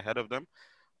 points ahead of them.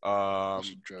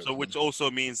 So which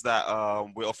also means that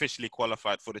we're officially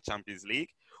qualified for the Champions League,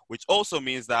 which also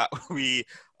means that we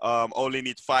only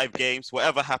need 5 games,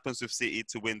 whatever happens with City,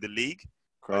 to win the league.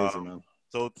 Crazy, man.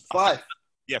 So 5.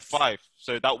 Yeah, 5.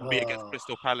 So that would be against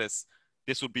Crystal Palace.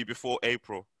 This would be before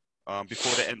April,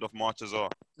 before the end of March as well.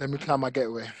 Let me plan my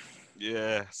getaway.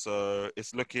 Yeah, so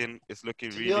it's looking really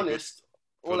good. To be honest,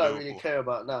 all I really care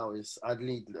about now is I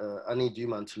need you,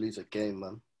 man, to lose a game,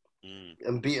 man.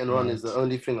 And beat and run is the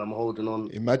only thing I'm holding on.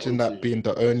 Imagine that being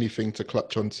the only thing to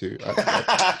clutch onto.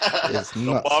 It's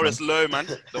nuts, the bar is low, man.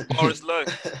 The bar is low.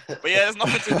 But yeah, there's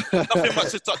nothing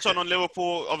much to touch on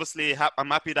Liverpool. Obviously, I'm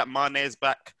happy that Mane is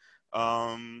back.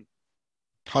 100th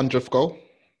goal.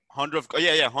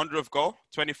 100th goal.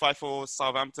 25 for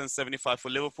Southampton, 75 for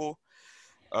Liverpool.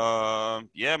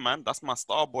 Yeah, man, that's my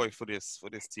star boy for this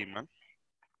team, man.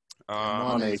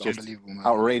 Mane is unbelievable, man.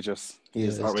 Outrageous. He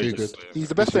is outrageous. He's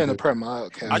the best player in the Prem. I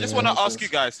just want to ask you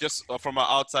guys, just from an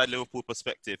outside Liverpool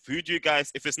perspective, who do you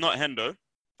guys, if it's not Hendo,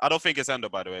 I don't think it's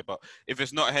Hendo, by the way, but if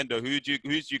it's not Hendo,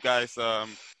 who's you guys,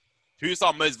 who's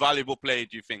our most valuable player,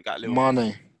 do you think, at Liverpool?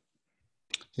 Mane.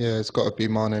 Yeah, it's got to be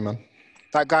Mane, man.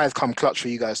 That guy's come clutch for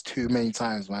you guys too many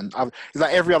times, man. It's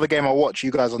like every other game I watch,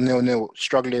 you guys are 0-0,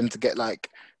 struggling to get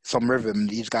some rhythm.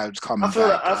 These guys come. I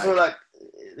feel like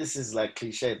this is like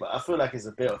cliche, but I feel like it's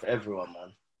a bit of everyone,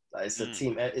 man. Like it's a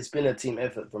team. It's been a team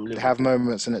effort from Liverpool. They have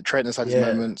moments, and Trent has had his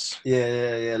moments.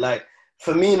 Yeah. Like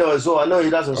Firmino as well. I know he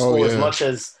doesn't score as much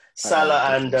as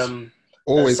Salah and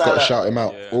always got to shout him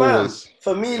out. Always.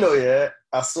 Firmino, yeah.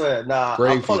 I swear. Nah,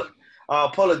 I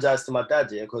apologize to my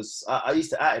dad, yeah, because I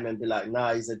used to at him and be like,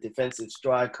 nah, he's a defensive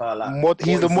striker. Like,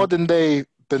 he's the modern day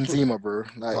Benzema, bro.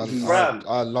 Like,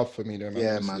 I love Firmino, man.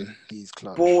 Yeah, man, he's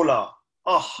clutch. Baller.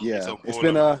 Oh, yeah, it's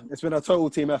been a total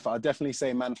team effort. I definitely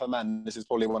say man for man, this is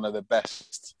probably one of the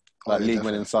best league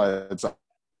winning sides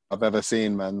I've ever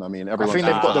seen, man. I mean, everyone. I think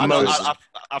they've got the most.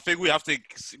 I think we have to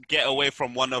get away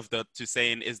from one of the to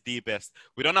saying is the best.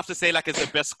 We don't have to say like it's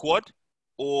the best squad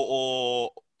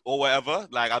or whatever.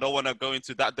 Like I don't want to go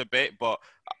into that debate, but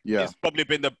it's probably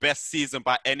been the best season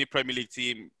by any Premier League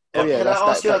team. Can I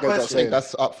ask you a question? I think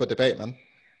that's up for debate, man.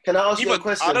 Can I ask you a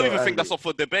question? I don't even think that's up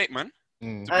for debate, man.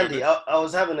 Andy, I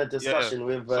was having a discussion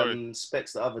with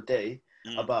Specs the other day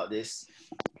about this.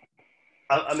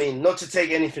 I mean, not to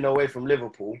take anything away from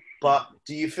Liverpool, but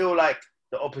do you feel like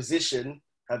the opposition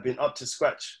have been up to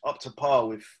scratch, up to par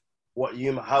with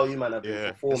how you man have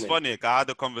been performing? It's funny. I had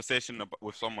a conversation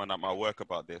with someone at my work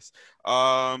about this.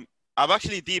 I've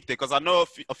actually deeped it because I know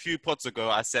a few pods ago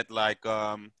I said like,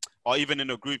 or even in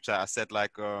a group chat, I said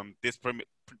like, this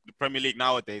Premier League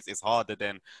nowadays is harder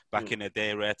than back in the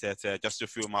day, just to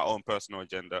fuel my own personal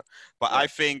agenda. But I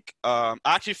think, I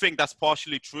actually think that's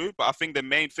partially true. But I think the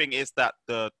main thing is that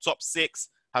the top 6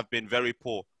 have been very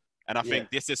poor. And I think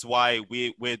this is why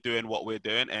we're doing what we're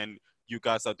doing and you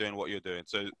guys are doing what you're doing.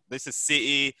 So this is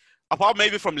City, apart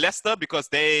maybe from Leicester because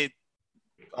they...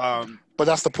 but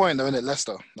that's the point, though, isn't it?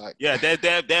 Leicester, like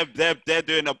they're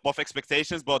doing above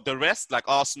expectations, but the rest, like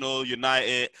Arsenal,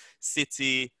 United,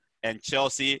 City, and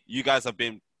Chelsea, you guys have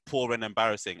been poor and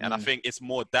embarrassing, and I think it's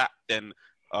more that than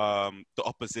the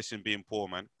opposition being poor,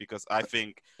 man. Because I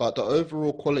think, but the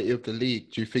overall quality of the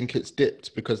league, do you think it's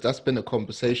dipped? Because that's been a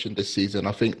conversation this season.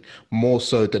 I think more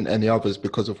so than any others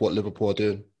because of what Liverpool are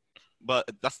doing. But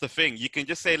that's the thing. You can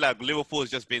just say like Liverpool has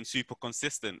just been super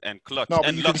consistent and clutch. No,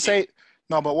 but you can say.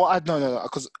 No, but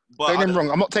because don't get me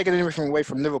wrong, I'm not taking anything away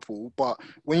from Liverpool, but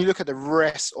when you look at the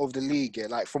rest of the league,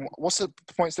 like from what's the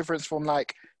points difference from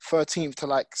like 13th to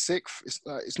like 6th?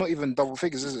 It's not even double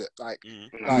figures, is it? Like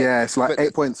it's like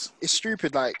 8 points. It's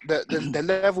stupid. Like the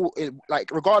level, like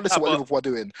regardless of what Liverpool are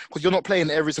doing, because you're not playing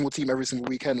every single team every single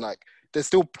weekend. Like there's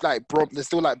still like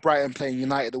Brighton playing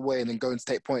United away and then going to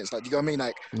take points. Like, do you know what I mean?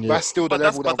 Like that's still the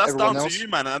level of everyone else. To you,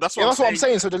 man. And that's what I'm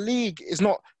saying. So the league is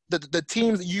not. The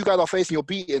teams that you guys are facing, you're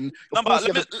beating. No, but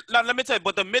let me tell you,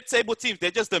 but the mid-table teams, they're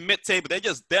just the mid-table. They're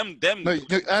just them. No,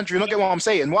 Andrew, you're not getting what I'm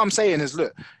saying. What I'm saying is,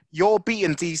 look, you're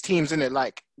beating these teams, innit?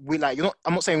 Like, you're not,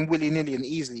 I'm not saying willy-nilly and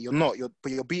easily. You're not.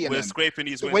 But you're beating them. We're scraping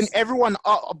these wins. When everyone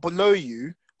below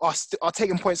you are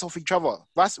taking points off each other,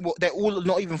 that's what they're all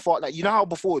not even fought. Like, you know how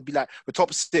before it'd be like the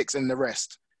top 6 and the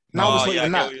rest. Now it's not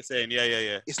even that. What you're saying.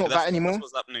 Yeah. It's not that anymore. That's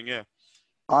what's happening, yeah.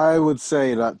 I would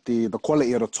say that the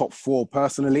quality of the top 4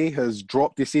 personally has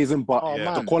dropped this season, but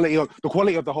the quality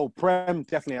of the whole Prem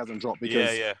definitely hasn't dropped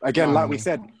because again, like we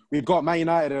said, we've got Man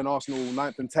United and Arsenal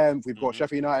 9th and 10th. We've got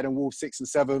Sheffield United and Wolves 6th and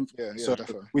 7th. So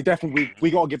definitely.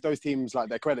 we got to give those teams like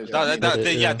their credit.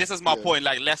 This is my point.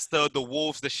 Like Leicester, the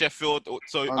Wolves, the Sheffield.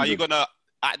 So are you gonna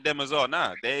at them as well?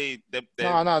 Nah,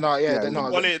 no. Yeah,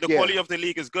 the quality of the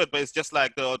league is good, but it's just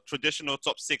like the traditional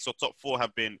top 6 or top 4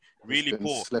 have been really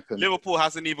poor. Slipping. Liverpool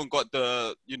hasn't even got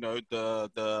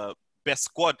the best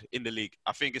squad in the league.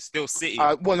 I think it's still City.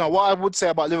 What I would say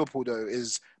about Liverpool though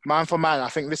is man for man, I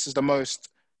think this is the most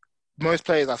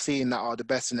players I've seen that are the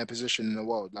best in their position in the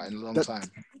world, like in a long time.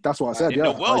 That's what I said. In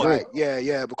the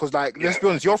world, because like let's be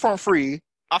honest, your front three.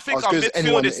 I think our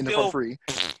midfield is still.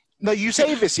 No, you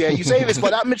say this,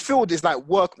 but that midfield is like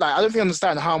work. Like I don't think you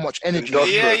understand how much energy.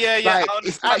 Yeah. Like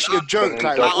it's actually a joke.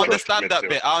 Like I understand that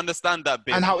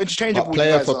bit. And how interchangeable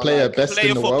player for player, best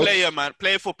in the world.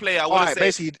 Player for player. All right,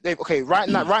 basically, right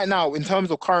now, in terms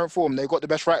of current form, they've got the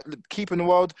best right keeper in the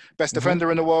world, best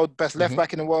defender in the world, best left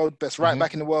back in the world, best right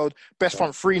back in the world, best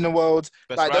front 3 in the world.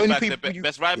 Best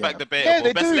right back debate. Yeah,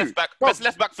 they do. Best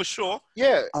left back for sure.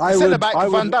 Yeah, centre back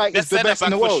Van Dijk is the best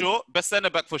in the world. Best centre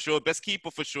back for sure. Best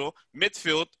keeper for sure.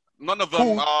 Midfield, none of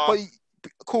them are...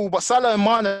 Cool, but Salah and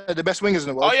Mane are the best wingers in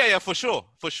the world. Oh, yeah, for sure.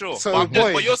 So,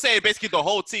 but you're saying basically the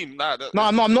whole team. No,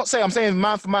 I'm not saying. I'm saying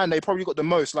man for man, they probably got the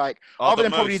most. Like, other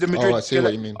than probably the Madrid... Oh, I see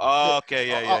what you mean. Okay,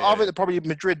 yeah. Other than probably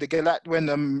Madrid, when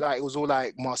it was all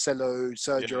like Marcelo,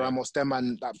 Sergio Ramos, them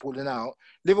man like pulling out.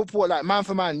 Liverpool, like man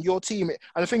for man, your team...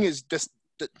 And the thing is, just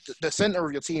the centre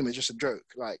of your team is just a joke.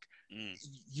 Like,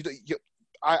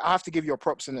 I have to give you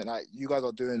props in it. Like, you guys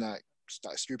are doing like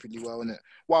like stupidly well, innit?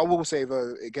 What I will say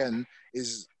though, again,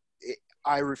 is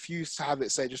I refuse to have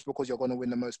it say just because you're going to win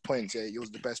the most points, yeah, you're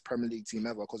the best Premier League team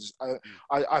ever. Because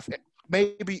I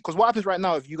maybe because what happens right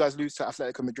now if you guys lose to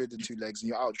Atletico Madrid in 2 legs and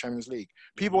you're out of the Champions League,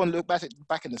 people want to look back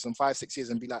in this in 5-6 years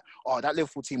and be like, oh, that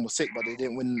Liverpool team was sick, but they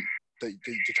didn't win the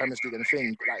Champions League and the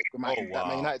thing like that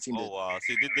Man United team did. Oh wow!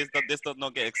 See, this does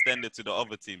not get extended to the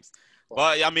other teams,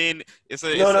 but I mean,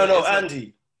 no,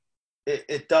 Andy.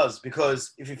 It does,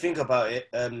 because if you think about it,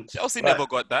 Chelsea never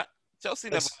got that. Chelsea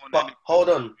never won. But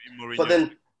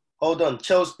hold on.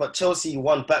 Chelsea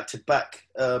won back-to-back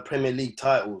Premier League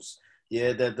titles.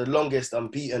 Yeah, they're the longest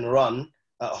unbeaten run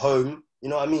at home. You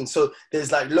know what I mean? So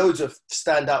there's like loads of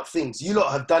standout things. You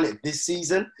lot have done it this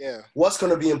season. Yeah. What's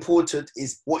going to be important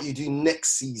is what you do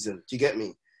next season. Do you get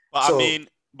me? But so, I mean,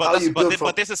 but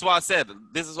this is what I said.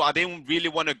 This is why I didn't really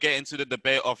want to get into the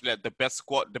debate of like the best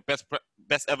squad, the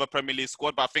best ever Premier League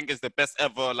squad. But I think it's the best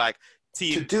ever like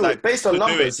team to do like, it based on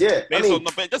numbers. Yeah,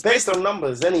 based on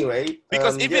numbers anyway.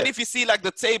 Because even if you see like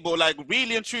the table, like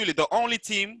really and truly, the only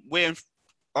team we're in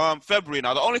February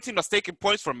now, the only team that's taking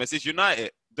points from us is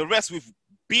United. The rest we've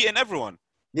beaten everyone.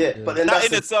 Yeah, but then that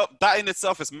in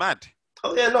itself is mad.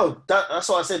 Oh yeah, no, that's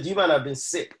what I said. You man have been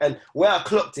sick, and where I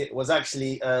clocked it was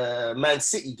actually Man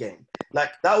City game.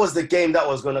 Like that was the game that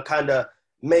was gonna kind of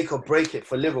make or break it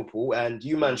for Liverpool, and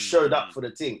you man showed up for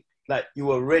the thing. Like you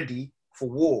were ready for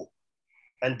war,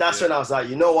 and that's when I was like,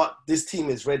 you know what, this team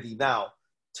is ready now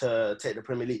to take the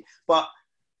Premier League. But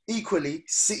equally,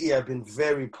 City have been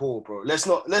very poor, bro. Let's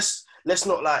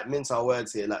not like mince our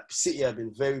words here. Like City have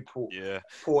been very poor. Yeah.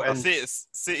 Poor, and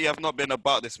City have not been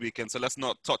about this weekend, so let's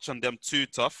not touch on them too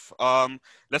tough.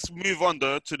 Let's move on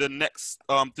though to the next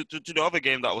to the other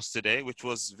game that was today, which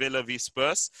was Villa v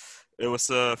Spurs. It was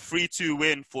a 3-2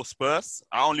 win for Spurs.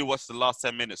 I only watched the last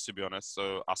 10 minutes to be honest,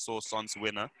 so I saw Son's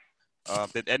winner.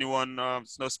 Did anyone?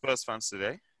 No Spurs fans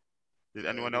today. Did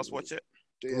anyone else watch it?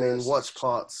 Watch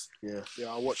parts. Yeah,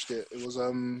 I watched it. It was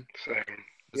Same.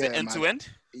 Is it end to end?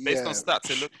 Based on stats,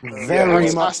 it looked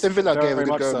very much. Aston Villa gave a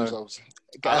good go so. themselves.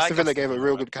 Aston Villa gave a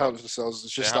real good count to themselves.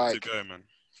 It's just like go, man.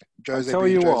 Jose. I'll tell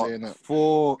you Jose,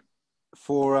 what,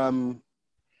 for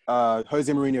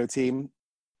Jose Mourinho team,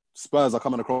 Spurs are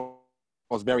coming across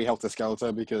very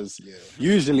helter-skelter because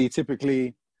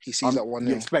typically he sees that 1-0.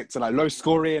 You expect like low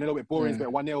scoring and a little bit boring, but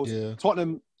 1-0. Yeah.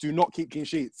 Tottenham do not keep clean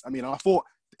sheets. I mean, I thought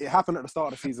it happened at the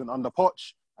start of the season under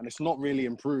Poch, and it's not really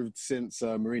improved since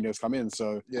Mourinho's come in.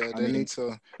 So need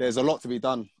to. There's a lot to be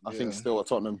done, I think, still at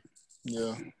Tottenham.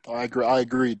 Yeah, I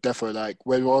agree, definitely. Like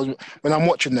when I'm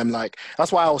watching them, like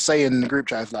that's why I was saying in the group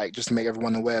chat, like just to make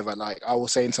everyone aware that, like I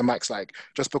was saying to Max, like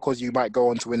just because you might go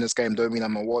on to win this game, don't mean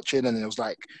I'm not watching. And it was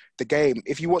like the game.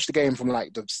 If you watch the game from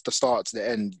like the start to the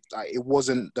end, like it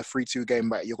wasn't the 3-2 game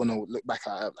that you're gonna look back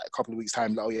at like a couple of weeks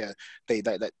time. Like, oh yeah, they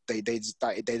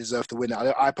deserve to win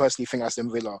it. I personally think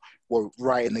Aston Villa were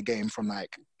right in the game from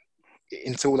like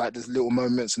until like there's little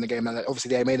moments in the game, and like,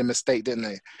 obviously they made a mistake, didn't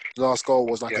they? The last goal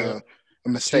was like a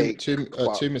mistake. Two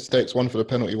mistakes, one for the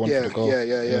penalty, one for the goal.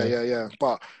 Yeah.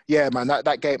 But yeah, man,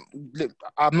 that game. Look,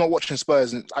 I'm not watching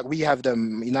Spurs, and like we have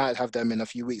them, United have them in a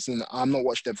few weeks, and I'm not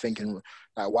watching them thinking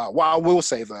like, wow. What I will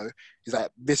say though is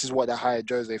that this is what they hired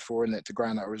Jose for, innit, to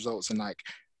grind out results, and like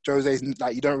Jose's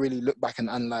like you don't really look back and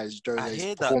analyze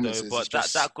Jose's performances. Though,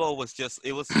 but that goal was just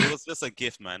it was just a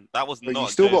gift, man. That was not. You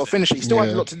still got to finish it. You still had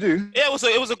a lot to do. Yeah,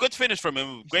 it was a good finish from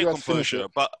him. Great composure.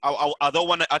 But I don't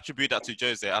want to attribute that to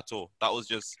Jose at all. That was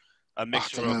just a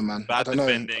mixture of bad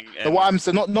defending. And what I'm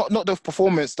saying, not the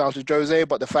performance down to Jose,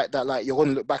 but the fact that like you're going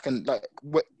to look back and like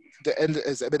at the end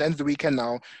of the weekend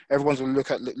now, everyone's going to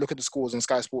look at the scores on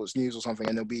Sky Sports News or something,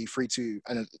 and it'll be 3-2,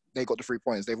 and they got the 3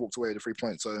 points. They walked away with the 3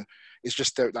 points. So it's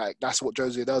just like that's what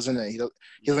Jose does, isn't it? He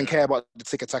doesn't care about the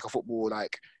tick-tack of football.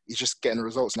 Like he's just getting the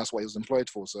results, and that's what he was employed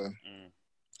for. So,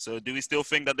 So do we still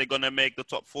think that they're going to make the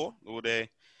top 4, or they?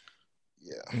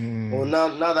 Yeah. Well,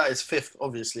 now that it's 5th,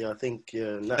 obviously, I think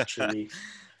naturally.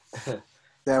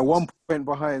 They're 1 point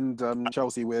behind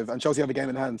Chelsea and Chelsea have a game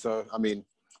in hand. So I mean.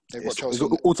 They've got Chelsea.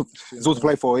 It's all to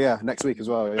play for, next week as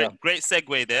well. Yeah. Great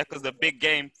segue there, because the big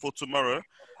game for tomorrow,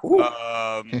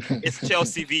 it's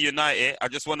Chelsea v United. I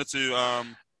just wanted to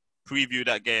preview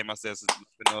that game as there's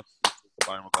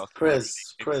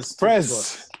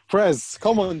Prez,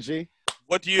 come on, G.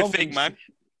 What do you think, man?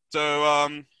 So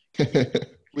we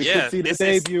could see the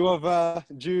debut of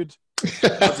Jude. This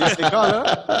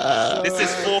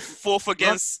is fourth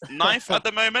against 9th at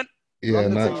the moment. Yeah,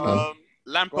 9th.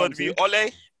 Lampard v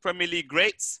Ole, Premier League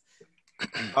greats.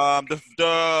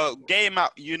 The game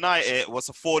at United was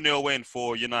a 4-0 win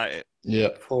for United. Yeah.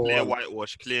 Clear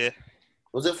whitewash, clear.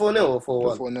 Was it 4-0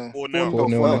 or 4-1? 4-0.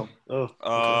 4-0. 4-0.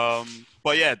 Oh, okay.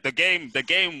 But yeah, the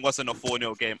game wasn't a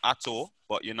 4-0 game at all.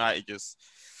 But United just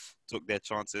took their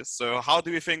chances. So how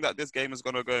do we think that this game is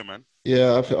gonna go, man?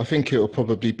 Yeah, I think it will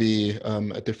probably be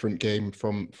a different game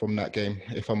from that game.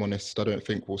 If I'm honest, I don't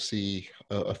think we'll see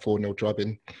a 4-0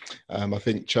 drubbing. I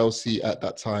think Chelsea at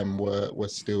that time were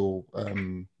still a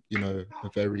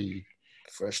very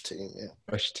fresh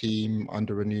team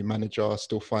under a new manager,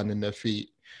 still finding their feet.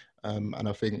 And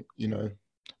I think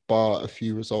bar a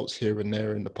few results here and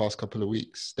there in the past couple of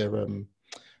weeks, they've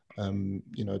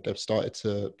started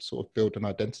to sort of build an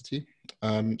identity.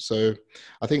 So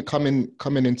I think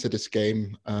coming into this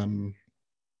game,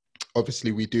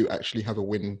 obviously we do actually have a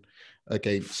win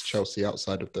against Chelsea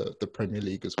outside of the Premier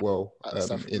League as well.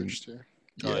 That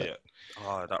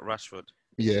Rashford.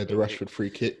 Yeah, the Rashford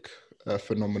free kick,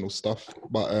 phenomenal stuff.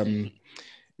 But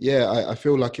I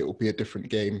feel like it will be a different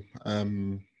game.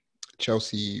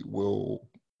 Chelsea will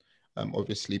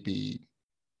obviously be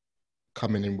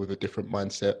coming in with a different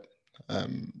mindset,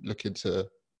 looking to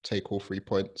take all 3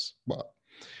 points. But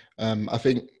I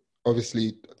think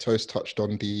obviously Toast touched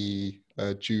on the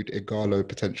Jude Igalo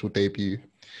potential debut.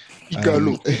 I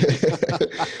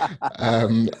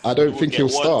don't think he'll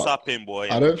start.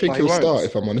 I don't think he'll start,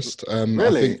 if I'm honest.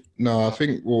 Really? I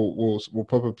think we'll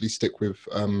probably stick with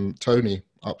Tony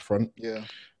up front. Yeah.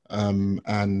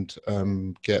 And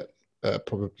get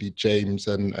probably James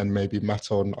and maybe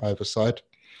Mata on either side.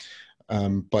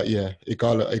 But yeah,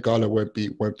 Igala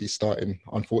won't be starting,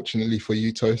 unfortunately for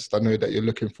you, Toast. I know that you're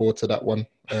looking forward to that one.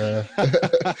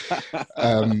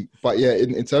 But yeah,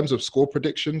 in terms of score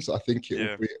predictions, I think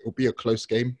it'll be a close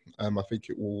game. I think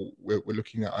we're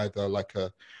looking at either like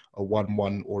a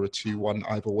 1-1 or a 2-1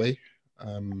 either way.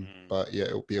 But yeah,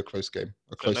 it'll be a close game,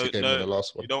 closer game than the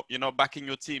last one. You're not backing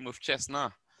your team with chess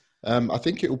now. I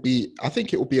think it will be a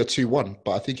 2-1,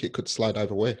 but I think it could slide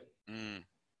either way.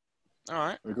 All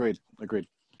right. Agreed.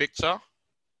 Picture?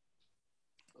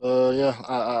 Yeah,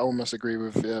 I almost agree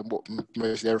with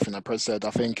mostly everything that Prez said. I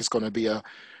think it's going to be I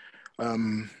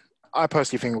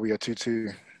personally think it'll be a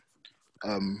 2-2.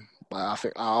 But I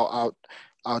think I'll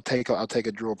take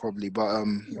a draw probably. But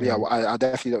I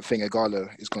definitely don't think Igalo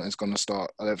is going to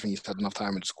start. I don't think he's had enough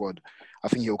time in the squad. I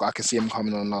think I can see him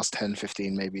coming on last 10,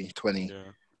 15, maybe 20.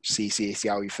 Yeah. See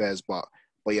how he fares. But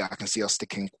yeah, I can see us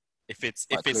sticking. If it's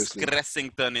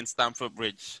Cressington in Stamford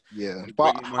Bridge. Yeah,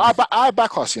 but I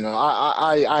back us.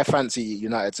 I fancy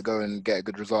United to go and get a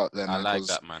good result there. I like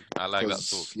that, man. I like that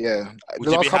talk. Yeah.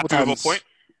 Would you be happy with a point?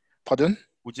 Pardon?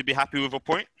 Would you be happy with a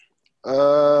point?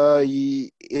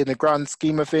 In the grand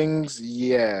scheme of things,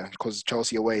 yeah, because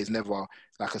Chelsea away is never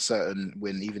like a certain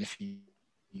win, even if you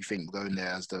think going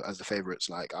there as the favourites.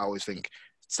 Like I always think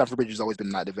Stamford Bridge has always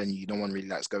been like the venue no one really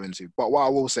likes going to. But what I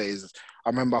will say is,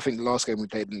 I think the last game we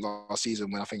played in last season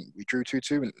when I think we drew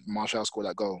 2-2 and Martial scored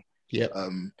that goal. Yeah.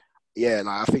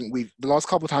 I think the last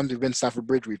couple of times we've been to Stamford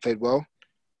Bridge, we've played well.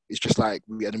 It's just like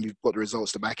we've got the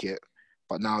results to back it.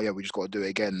 But now, we just got to do it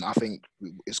again. I think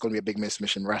it's going to be a big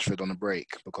mission Rashford on a break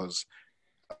because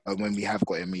when we have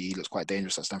got him, he looks quite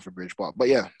dangerous at Stamford Bridge. But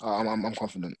yeah, I'm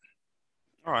confident.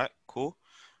 All right, cool.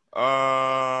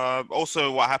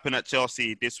 Also, what happened at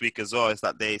Chelsea this week as well is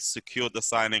that they secured the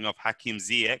signing of Hakim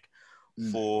Ziyech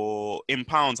for in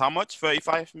pounds. How much?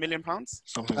 35 million pounds?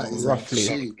 Something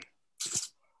roughly.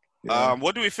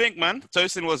 What do we think, man?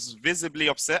 Tosin was visibly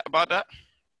upset about that.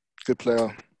 Good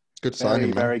player. Good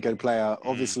signing. Very good player.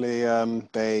 Obviously, I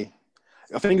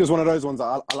think it was one of those ones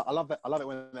that I love it. I love it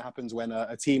when it happens when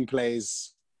a team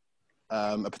plays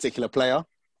a particular player.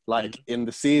 Like in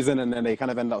the season, and then they kind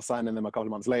of end up signing them a couple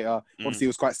of months later. Obviously, it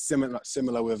was quite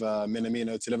similar with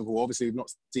Minamino to Liverpool. Obviously, we've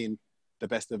not seen the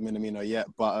best of Minamino yet,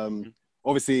 but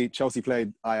obviously Chelsea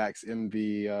played Ajax in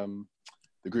the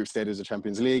group stages of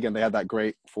Champions League, and they had that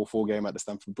great 4-4 game at the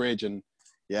Stamford Bridge, and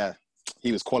yeah,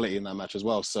 he was quality in that match as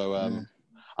well. So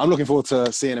I'm looking forward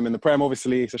to seeing him in the Prem.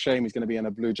 Obviously, it's a shame he's going to be in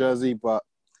a blue jersey, but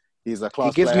he's a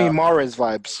class player. He gives me Mahrez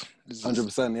vibes.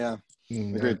 100%, yeah. I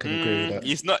can agree with that.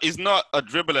 He's not a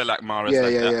dribbler like Mahrez.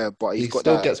 Yeah, but he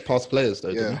still gets past players though.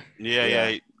 Yeah.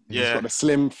 He's got a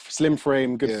slim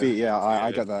frame, good feet. Yeah,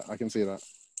 I get that. I can see that.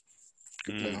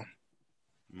 Good player.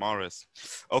 Mahrez.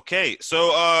 Okay,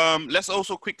 so let's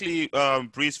also quickly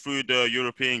breeze through the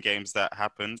European games that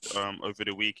happened over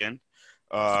the weekend.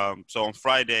 So on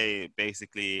Friday,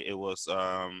 basically, it was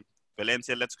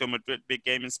Valencia, Atletico Madrid, big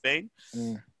game in Spain,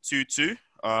 2-2.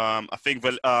 I think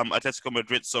Atletico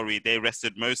Madrid, they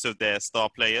rested most of their star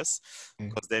players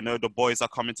because they know the boys are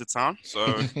coming to town.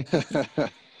 So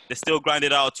They still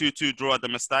grinded out a 2-2 draw at the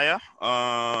Mestalla.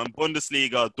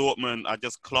 Bundesliga, Dortmund are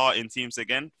just clotting teams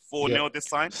again. 4-0 this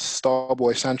time.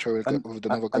 Starboy Sancho with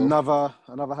another goal.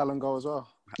 Another Haaland goal as well.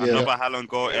 Another Haaland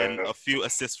goal and a few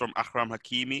assists from Akram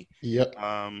Hakimi. Yep.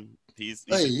 His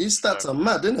stats are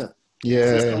mad, isn't it?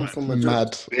 Yeah,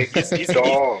 mad.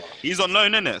 He's on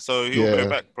loan, isn't it? So he'll go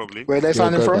back probably. Where they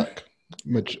signing from?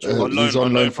 He's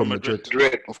on loan from Madrid.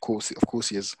 Of course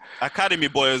he is. Academy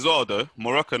boy as well, though.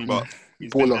 Moroccan, but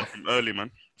he's been there from early,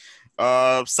 man.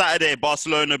 Saturday,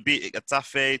 Barcelona beat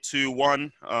Getafe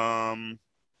 2-1.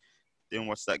 Didn't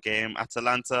watch that game.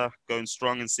 Atalanta going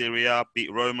strong in Serie A,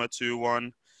 beat Roma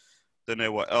 2-1. Don't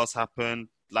know what else happened.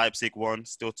 Leipzig won,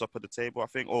 still top of the table, I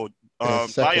think.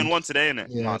 Bayern won today, innit?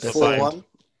 Yeah, 4-1.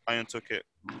 Bayern took it.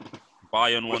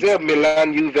 Bayern won. Was it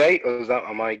Milan Juve, or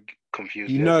am I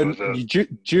confused?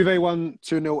 Juve won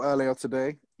 2-0 earlier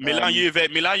today. Milan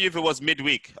Juve was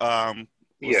midweek. The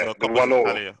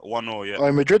 1-0. 1-0, yeah.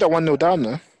 Oh, Madrid are 1-0 down,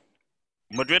 though.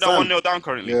 Madrid are 1-0 down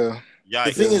currently. Yeah.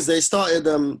 The thing is, they started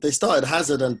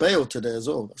Hazard and Bale today as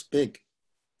well. That's big.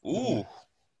 Ooh.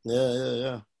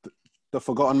 Yeah. The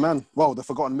forgotten man. Well, the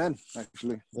forgotten men,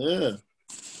 actually. Yeah.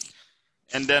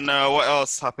 And then what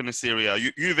else happened in Syria?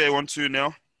 Juve won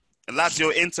 2-0.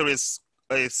 Lazio Inter is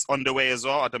on the way as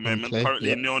well at the moment.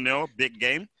 Currently 0-0. Big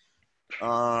game.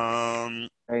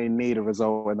 They need a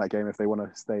result in that game if they want to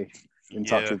stay in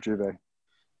touch with Juve.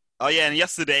 Oh, yeah, and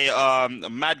yesterday, a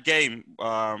mad game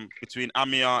between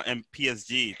Amiens and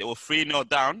PSG. They were 3-0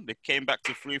 down. They came back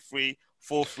to 3-3,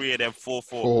 4-3, and then 4-4.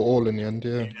 4 all in the end,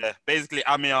 Yeah, basically,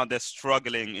 Amiens, they're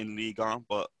struggling in Ligue 1,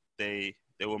 but they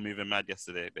were moving mad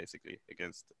yesterday, basically,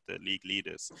 against the league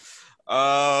leaders.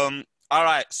 All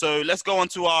right, so let's go on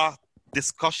to our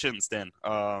discussions then.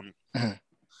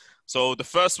 So the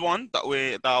first one that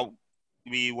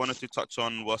we wanted to touch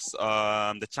on was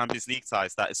the Champions League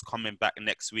ties that is coming back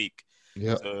next week.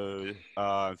 Yeah. So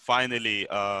finally,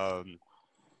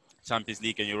 Champions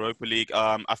League and Europa League.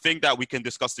 I think that we can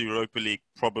discuss the Europa League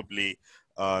probably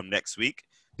next week.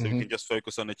 So we can just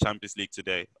focus on the Champions League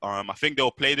today. I think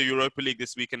they'll play the Europa League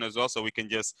this weekend as well, so we can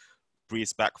just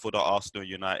breeze back for the Arsenal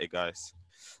United guys.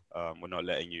 We're not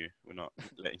letting you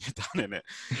down in it.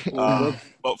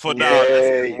 But for now,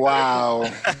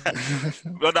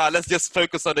 let's just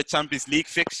focus on the Champions League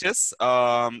fixtures.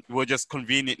 We'll just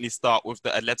conveniently start with the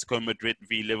Atletico Madrid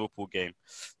v Liverpool game.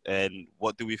 And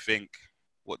what do we think?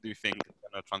 What do you think is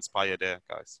going to transpire there,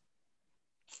 guys?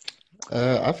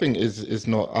 I think is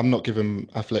not. I'm not giving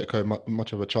Atletico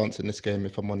much of a chance in this game,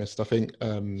 if I'm honest. I think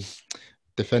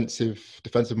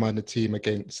defensive-minded team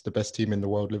against the best team in the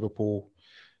world, Liverpool.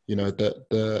 You know,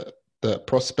 the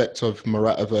prospect of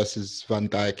Morata versus Van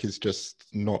Dijk is just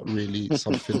not really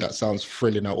something that sounds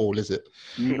thrilling at all, is it?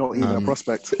 Not even a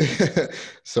prospect.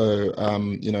 So,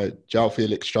 you know, João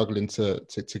Felix struggling to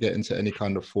get into any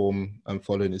kind of form and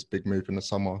following his big move in the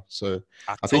summer. So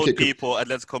I think people,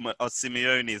 Atletico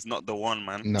Simeone is not the one,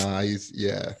 man. Nah, I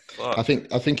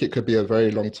think it could be a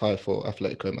very long tie for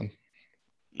Atletico,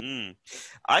 man.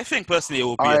 I think personally it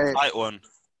will be a tight one.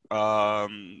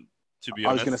 To be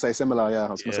honest. I was going to say similar, yeah. I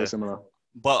was going to say similar.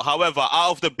 But however, out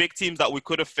of the big teams that we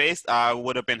could have faced, I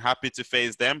would have been happy to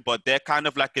face them. But they're kind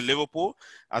of like a Liverpool,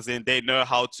 as in they know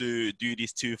how to do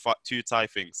these two tie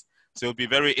things. So it'll be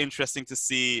very interesting to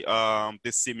see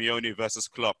this Simeone versus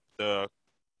Klopp. The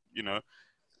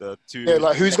two. Yeah,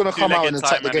 like who's going to come out and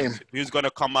attack the game? Who's going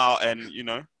to come out and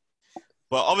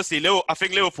But obviously, I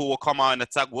think Liverpool will come out and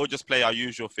attack. We'll just play our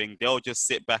usual thing. They'll just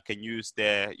sit back and use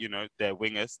their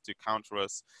wingers to counter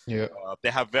us. Yeah.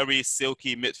 They have very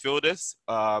silky midfielders,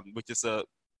 which is a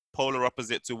polar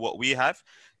opposite to what we have.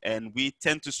 And we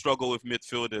tend to struggle with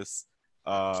midfielders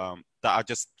that are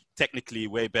just technically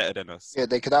way better than us. Yeah,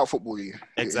 they could out-football you.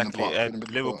 Exactly. And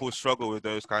Liverpool struggle with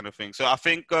those kind of things. So I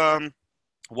think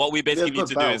what we basically need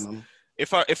to do is,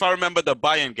 if I remember the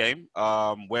Bayern game,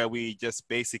 where we just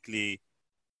basically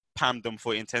pam them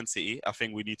for intensity, I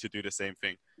think we need to do the same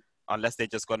thing, unless they're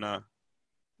just gonna,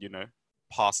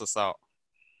 pass us out,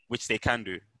 which they can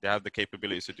do. They have the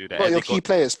capabilities to do that. But your key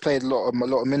players played a lot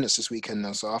of minutes this weekend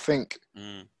now, so I think,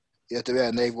 and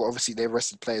they've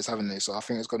rested players, haven't they? So I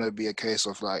think it's going to be a case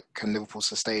of can Liverpool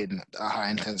sustain a high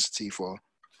intensity for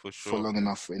long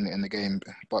enough in the game?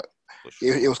 But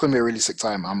it was going to be a really sick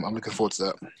time. I'm looking forward to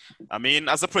that. I mean,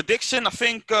 as a prediction, I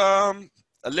think a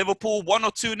Liverpool 1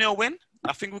 or 2-0 win.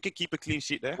 I think we can keep a clean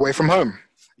sheet there. Away from home?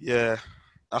 Yeah.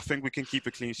 I think we can keep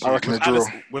a clean sheet. I reckon a draw.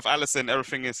 With Alisson,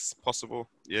 everything is possible.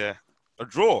 Yeah. A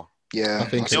draw. Yeah. I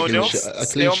think a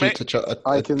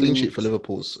clean sheet for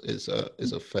Liverpool is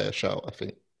a fair shout, I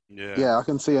think. Yeah, I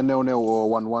can see a 0-0 or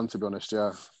 1-1 to be honest.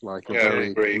 Yeah, like a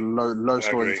very low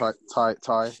scoring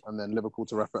tie, and then Liverpool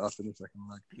to wrap it up in the second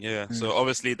leg. Yeah, so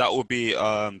obviously that will be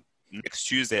next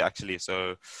Tuesday actually.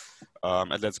 So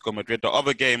Atletico Madrid. The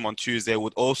other game on Tuesday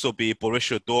would also be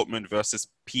Borussia Dortmund versus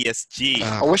PSG.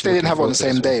 I wish they didn't have it on the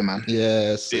same day, man.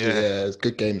 Yes, it's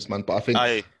good games, man. But I think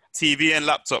TV and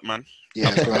laptop, man. Yeah,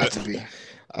 it's gonna have to be.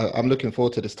 I'm looking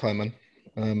forward to this time, man.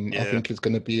 I think it's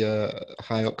going to be a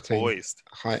high octane,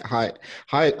 high.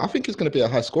 I think it's going to be a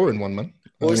high scoring one, man.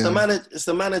 Well, it's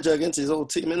the manager against his old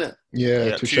team, isn't it?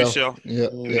 Yeah, Tuchel.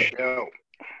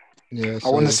 Yeah. I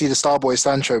want to see the star boy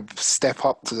Sancho step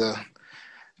up to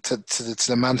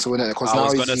the mantle, innit? Because now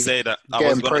he's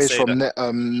getting praise from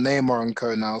Neymar and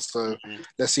co now. So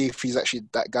let's see if he's actually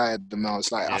that guy at the moment.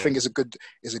 It's like I think it's a good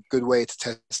way to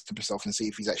test himself and see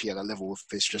if he's actually at a level if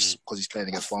it's just because he's playing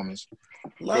against farmers.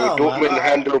 No, Dortmund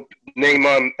handled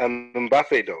Neymar and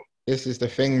Mbappe though. This is the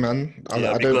thing, man. I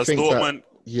don't think Dortmund,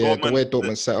 the way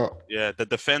Dortmund set up. Yeah, the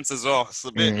defense is off. It's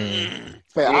a bit.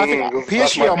 But I think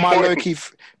PSG are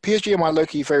my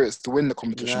low-key favourites to win the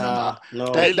competition.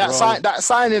 That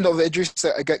signing of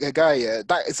Idrissa Gueye,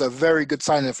 that is a very good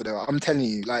signing for them. I'm telling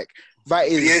you, like that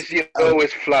is. PSG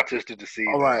always flatters to deceive.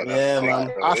 All right,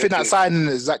 man. I think that signing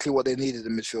is exactly what they needed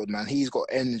in midfield, man. He's got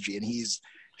energy and he's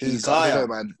I don't know,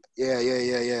 man. Yeah.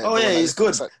 Oh yeah, he's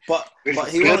good, but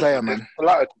he was player, man.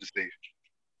 Flatters to deceive.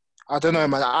 I don't know,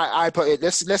 man. I put it.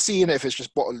 Let's see if it's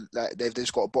just they've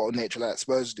just got a bottle nature like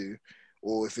Spurs do,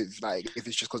 or if it's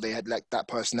just because they had like that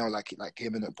personnel like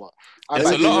him in it. But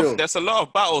there's a lot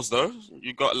of battles though.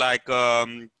 You got like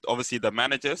obviously the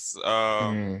managers,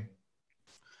 Tuchel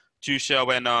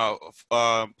and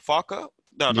Farke.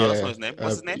 No, that's not his name.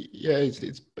 What's his name? Yeah,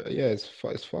 it's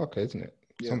Farke, isn't it?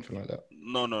 Yeah. Something like that.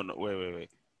 No. Wait.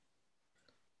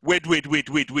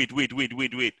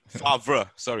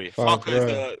 Favre. Sorry. Farke is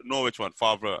the Norwich one.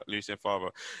 Favre. Lucien Favre.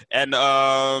 And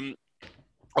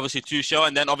obviously Tuchel.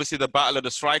 And then obviously the battle of the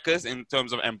strikers in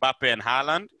terms of Mbappe and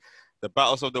Haaland. The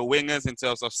battles of the wingers in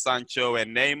terms of Sancho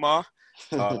and Neymar.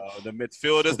 The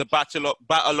midfielders. The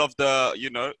battle of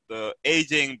the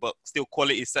aging but still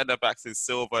quality centre-backs in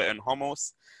Silva and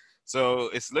Hummels. So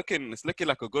it's looking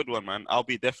like a good one, man. I'll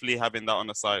be definitely having that on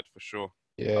the side for sure.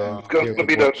 Yeah, it's going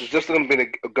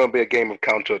to be a game of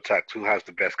counter attacks. Who has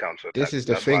the best counter attack? This is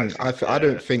the thing. I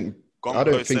don't think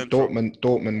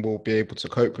Dortmund will be able to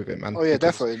cope with it, man. Oh yeah,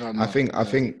 definitely. No. I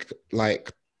think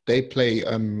like they play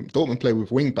Dortmund play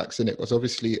with wing backs in it because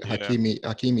obviously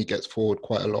Hakimi gets forward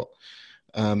quite a lot,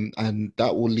 and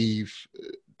that will leave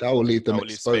them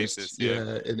exposed. Spaces,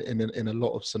 in a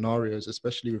lot of scenarios,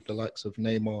 especially with the likes of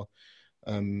Neymar.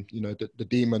 The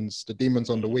demons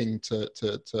on the wing to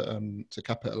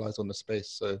capitalize on the space.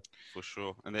 So for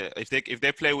sure, and if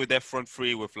they play with their front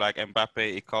three with like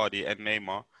Mbappe, Icardi, and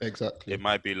Neymar, exactly, it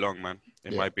might be long, man.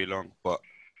 It might be long, but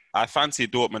I fancy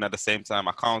Dortmund at the same time.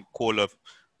 I can't call a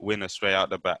winner straight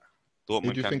out the bat. Dortmund.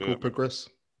 Who do you think will progress?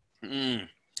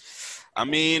 I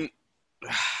mean,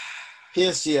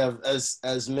 PSG,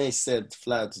 as May said,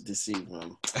 flat to deceive,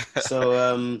 man.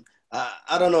 So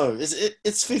I don't know.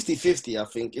 It's 50-50, I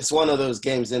think. It's one of those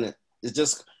games, isn't it? It's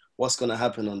just what's going to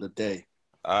happen on the day.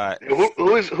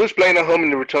 Who's playing at home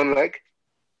in the return leg?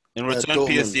 In return,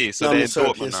 PSG. So they're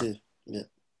Dortmund PSG. Now.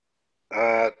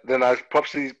 Yeah. Then I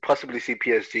possibly see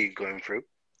PSG going through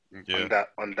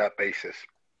on that basis.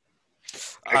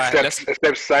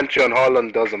 Except Sancho and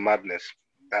Haaland does a madness.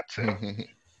 That's it.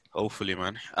 Hopefully,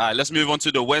 man. All right, let's move on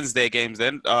to the Wednesday games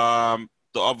then.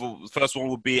 The first one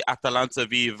would be Atalanta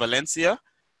v Valencia.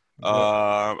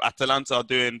 Atalanta are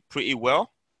doing pretty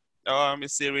well in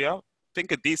Serie A. I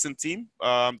think a decent team.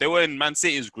 They were in Man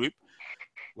City's group,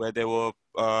 where they were,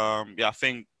 I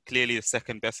think clearly the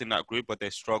second best in that group, but they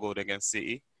struggled against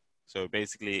City. So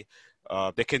basically,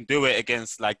 they can do it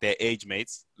against like their age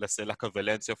mates. Let's say like a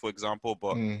Valencia, for example.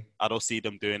 But I don't see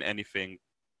them doing anything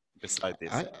beside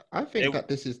this. I think that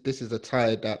this is a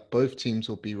tie that both teams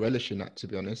will be relishing at, to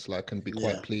be honest, and be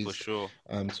quite pleased for sure.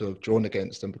 To have drawn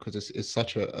against them because it's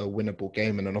such a winnable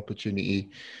game and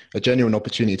a genuine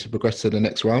opportunity to progress to the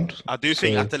next round. I do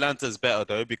think Atalanta's better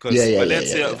though because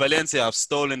Valencia have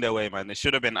stolen their way, man. It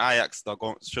should have been Ajax that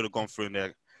should have gone through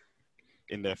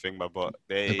in their thing, but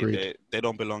they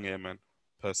don't belong here, man.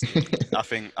 Personally, I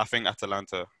think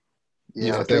Atalanta.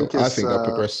 Yeah, I think they'll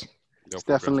progress. It's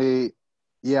definitely.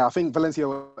 Yeah, I think Valencia,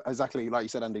 exactly like you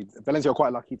said, Andy. Valencia are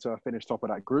quite lucky to finish top of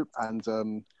that group,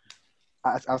 and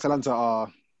Atalanta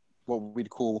are what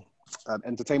we'd call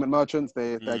entertainment merchants.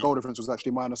 Their goal difference was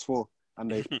actually -4,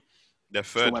 and they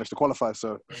still managed to qualify.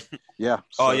 So, yeah.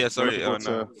 Sorry.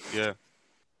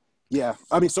 Yeah,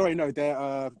 I mean, sorry, no,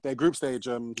 their group stage.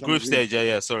 Group stage,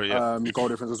 yeah, sorry, yeah. Goal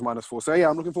difference was -4. So yeah,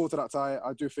 I'm looking forward to that tie.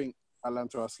 I do think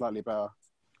Atlanta are slightly better,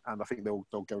 and I think they'll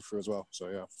go through as well. So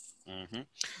yeah. Mm-hmm.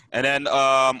 And then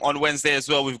on Wednesday as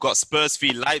well, we've got Spurs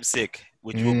v Leipzig,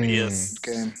 which will be a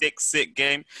sick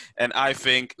game, and I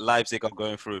think Leipzig are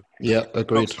going through. Yeah,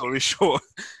 agreed. Long story short,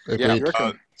 agreed.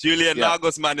 Julian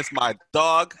Nagelsmann is my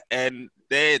dog, and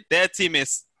their team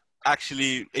is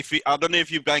actually. I don't know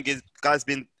if you guys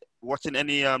been watching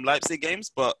any Leipzig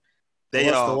games, but they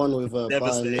are the one with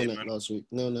Bayern Munich man. last week.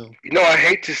 No. You know, I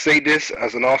hate to say this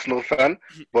as an Arsenal fan,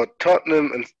 but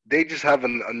Tottenham, and they just have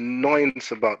an annoyance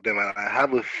about them, and I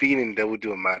have a feeling they will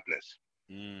do a madness.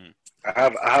 I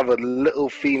have a little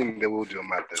feeling they will do a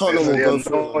madness. Tottenham will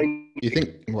go through. You think?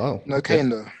 Wow. No Kane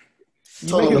though.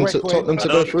 Tottenham to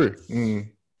go through.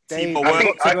 They got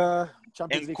to the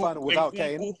Champions League final without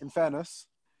Kane, in fairness.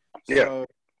 So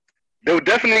they'll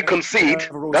definitely concede,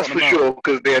 that's for sure,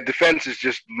 because their defense is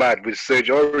just mad with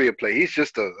Sergio Aurier play. He's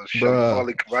just a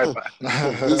shambolic right back.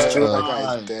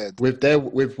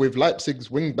 With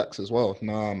Leipzig's wing backs as well.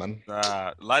 Nah, man.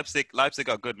 Leipzig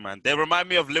are good, man. They remind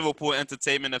me of Liverpool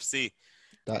Entertainment FC,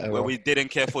 where we didn't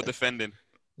care for defending.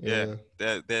 Yeah,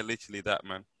 they're literally that,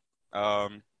 man.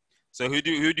 So who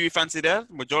do you fancy there?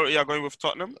 Majority are going with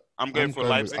Tottenham. I'm going for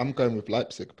Leipzig. I'm going with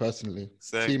Leipzig personally.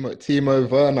 Timo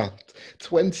Werner,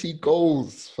 20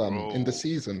 goals, fam, in the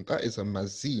season. That is a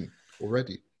mazine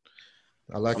already.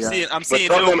 I like it. I'm seeing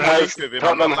Tottenham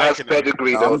has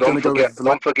pedigree, though.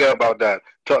 Don't forget about that.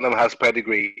 Tottenham has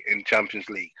pedigree in Champions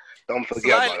League. Don't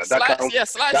forget about that.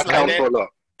 That counts for a lot.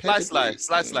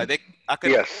 Slide.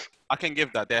 I can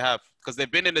give that. They have, because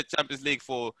they've been in the Champions League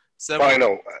for several. I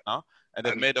know. And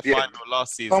they've made a final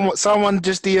last season. Someone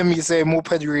just DM me saying more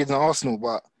pedigree than Arsenal,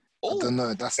 but I don't know.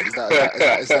 Is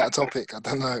that a topic? I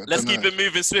don't know. Let's keep it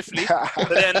moving swiftly. So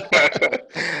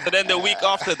then the week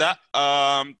after that,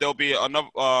 there'll be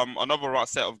another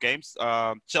set of games.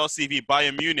 Chelsea v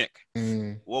Bayern Munich.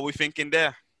 What are we thinking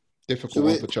there? Difficult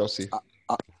one for Chelsea.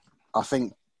 I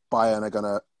think Bayern are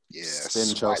gonna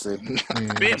spin Chelsea. Spin.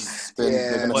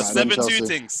 Yeah, 7-2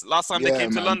 things. Last time they came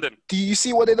to London. Do you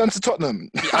see what they done to Tottenham?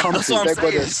 That's what I'm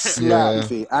saying.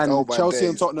 Slap. And Chelsea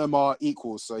and Tottenham are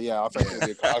equals. So yeah, I think it'll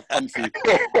be a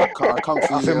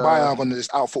comfy. I think Bayern are gonna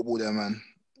just out football them, man.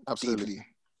 Absolutely.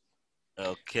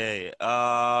 Okay.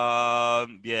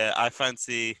 I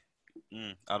fancy.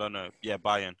 I don't know. Yeah,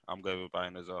 Bayern. I'm going with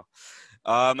Bayern as well.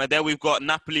 And then we've got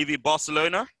Napoli v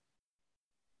Barcelona.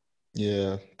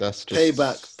 Yeah, that's just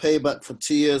payback for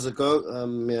 2 years ago.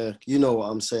 You know what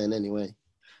I'm saying anyway.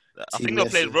 I think they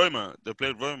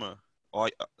played Roma. Or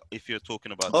if you're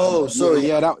talking about sorry.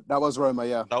 Yeah, that was Roma,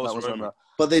 yeah. That was Roma.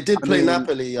 But they did play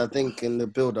Napoli, I think, in the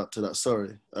build-up to that.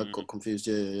 Sorry, I got confused.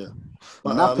 Yeah.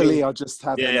 But Napoli are just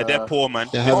having they're poor, man.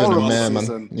 They're having a mare, man.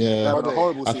 Season. Yeah.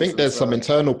 I think there's some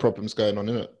internal problems going on,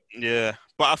 isn't it? Yeah.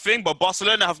 But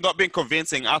Barcelona have not been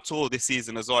convincing at all this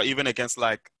season as well, even against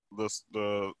like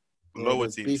the lower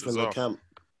teams as well. Camp.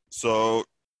 So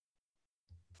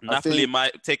Napoli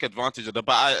might take advantage of that,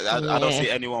 but I don't see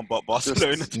anyone but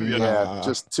Barcelona.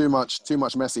 Just too much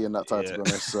Messi in that tie, to be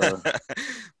honest. So.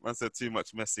 Man said too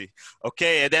much Messi.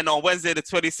 Okay, and then on Wednesday, the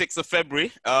 26th of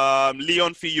February,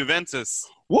 Lyon v Juventus.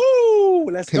 Woo!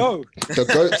 Let's go. The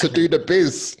goat to do the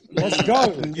biz. Let's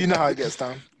go. You know how it gets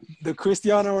down. The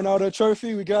Cristiano Ronaldo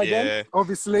trophy we got again,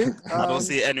 obviously. I don't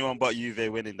see anyone but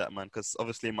Juve winning that, man, because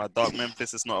obviously my dark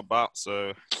Memphis is not about,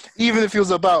 so... Even if he was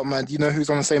about, man, do you know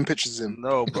who's on the same pitch as him?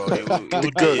 No, bro. It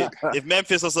would be, if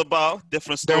Memphis was about,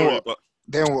 different story,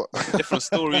 Then what? Different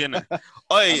story, innit?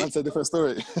 Oi, that's a different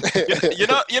story. you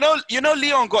know,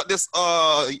 Lyon got this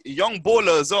young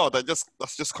baller as well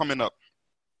that's just coming up.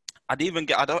 I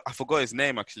forgot his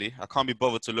name actually. I can't be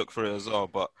bothered to look for it as well.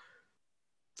 But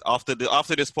after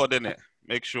this pod, innit,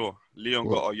 make sure Lyon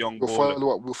got a young baller.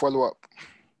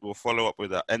 We'll follow up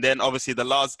with that, and then obviously the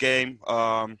last game,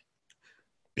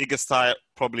 biggest tie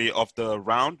probably of the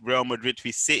round, Real Madrid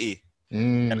v City,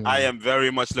 and I am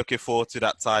very much looking forward to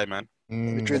that tie, man.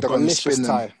 Madrid are going to spin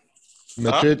tie.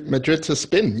 Madrid to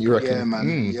spin, you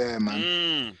reckon? Yeah,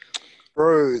 man.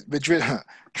 Bro, Madrid,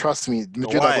 trust me,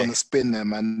 Madrid are going to spin them,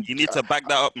 man. You need to back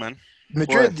that up, man.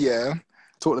 Madrid,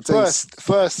 talk the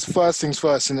first things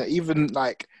first, and even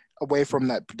like away from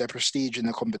that, their prestige in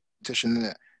the competition,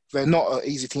 innit? They're not an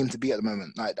easy team to beat at the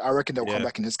moment. Like, I reckon they'll come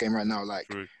back in this game right now. Like,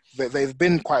 they've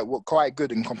been quite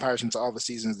good in comparison to other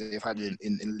seasons that they've had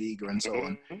in Liga and so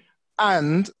on.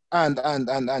 And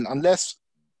unless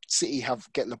City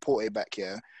get Laporte back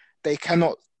here, they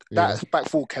cannot. That back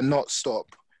four cannot stop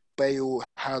Bale,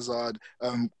 Hazard,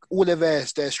 all of their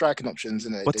striking options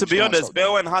in it. But to be honest,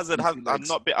 Bale and Hazard are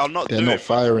not. They're not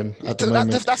firing at the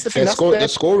moment. That's the thing. The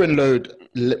scoring load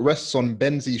rests on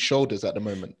Benzi's shoulders at the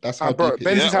moment. That's how deep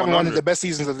Benzi's having one of the best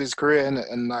seasons of his career,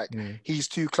 and he's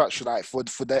too clutch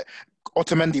for that.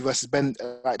 Otamendi versus Ben,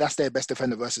 like that's their best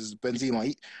defender versus Benzema.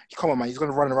 He come on, man, he's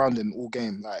gonna run around him all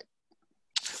game. Like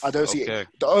I don't see it.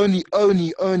 The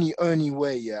only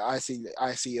way, I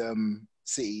see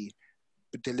City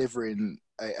delivering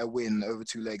a win over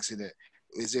two legs in it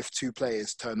is if two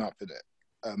players turn up in it.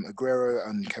 Aguero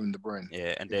and Kevin De Bruyne.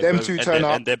 Yeah, and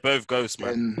they're both ghosts,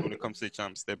 man. When it comes to the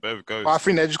champs, they're both ghosts. I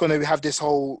think they're just going to have this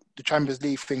whole the Champions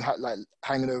League thing like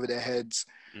hanging over their heads.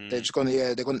 They're just going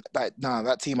to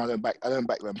that team. I don't back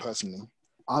them personally.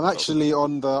 I'm actually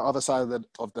on the other side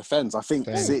of the fence. I think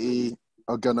City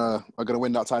are gonna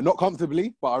win that tie, not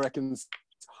comfortably, but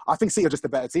I think City are just a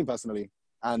better team personally,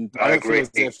 and I don't feel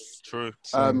as if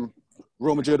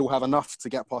Real Madrid will have enough to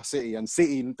get past City, and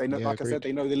City, they know, I said,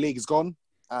 they know the league is gone,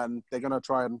 and they're gonna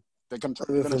try and get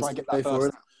that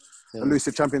first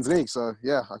elusive Champions League. So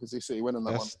yeah, I can see City winning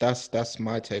that one. That's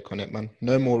my take on it, man.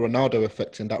 No more Ronaldo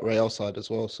effect in that Real side as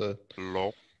well. So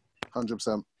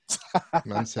 100%.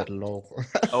 Man said low.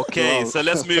 Okay, so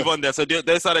let's move on there. So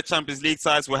those are the Champions League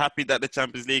sides. We're happy that the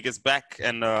Champions League is back,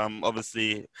 and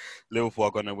obviously Liverpool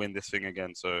are gonna win this thing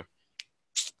again. So.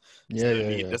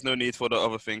 There's no need for the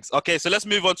other things. Okay, so let's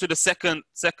move on to the second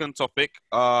topic,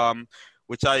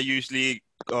 which I usually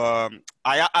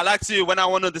I like to, when I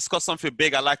want to discuss something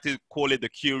big, I like to call it the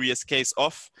curious case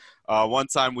of. One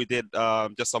time we did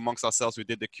just amongst ourselves, we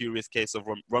did the curious case of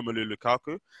Romelu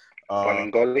Lukaku,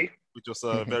 which was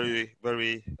a very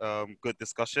very good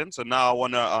discussion. So now I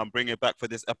want to bring it back for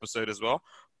this episode as well,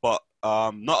 but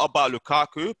not about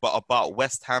Lukaku, but about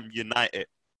West Ham United.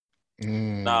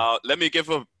 Now let me give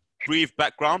a brief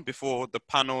background before the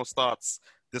panel starts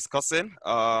discussing.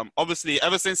 Obviously,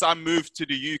 ever since I moved to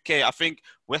the UK, I think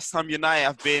West Ham United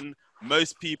have been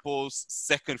most people's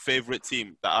second favourite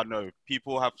team that I know.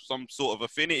 People have some sort of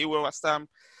affinity with West Ham,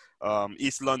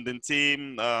 East London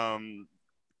team,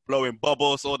 blowing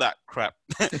bubbles, all that crap.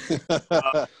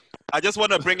 I just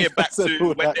want to bring it back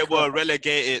to when they were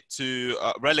relegated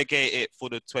for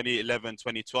the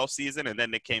 2011-2012 season, and then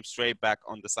they came straight back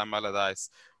on the Sam Allardyce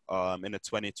in the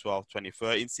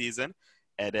 2012-2013 season.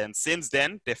 And then since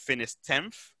then, they finished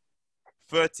 10th,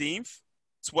 13th,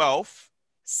 12th,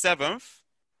 7th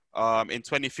in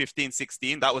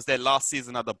 2015-16. That was their last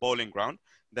season at the Bowling Ground.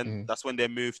 Then that's when they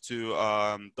moved to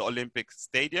the Olympic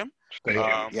Stadium.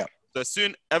 So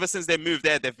ever since they moved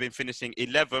there, they've been finishing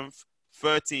 11th,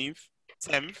 13th,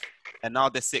 10th, and now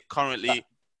they sit currently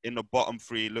in the bottom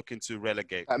three looking to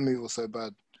relegate. That move was so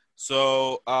bad.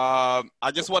 So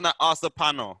I just want to ask the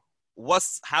panel,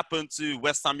 what's happened to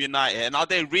West Ham United? And are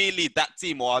they really that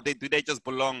team, or do they just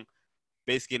belong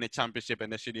basically in the Championship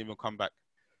and they shouldn't even come back?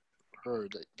 Bro,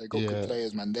 they got good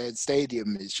players, man. Their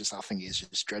stadium is just, I think it's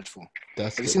just dreadful.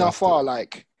 Have you seen how far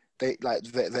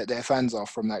their fans are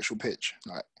from the actual pitch?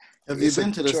 Like, have you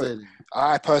been to the stadium?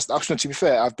 Actually, to be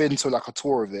fair, I've been to like a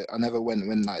tour of it. I never went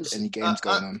when like any games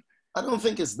going on. I don't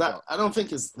think it's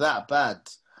that bad.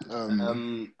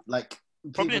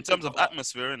 Probably in terms of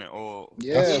atmosphere, innit? Or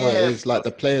that's what it is. Like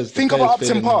the players. Think about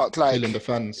Upton Park, like feeling the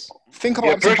fans. Think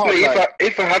about Upton Park. Personally,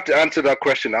 if I had to answer that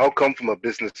question, I'll come from a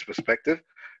business perspective.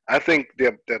 I think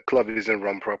the club isn't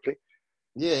run properly.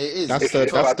 Yeah, it is. That's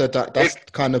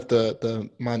kind of the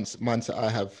mindset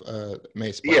I have,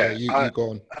 Mace. But you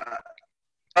go on.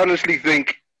 I honestly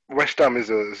think West Ham is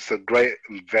a great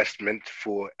investment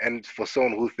for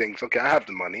someone who thinks, okay, I have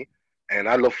the money and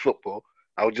I love football.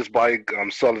 I would just buy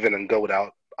Sullivan and Gold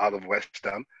out of West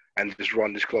Ham and just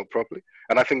run this club properly.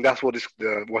 And I think that's what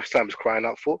the West Ham is crying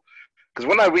out for. Because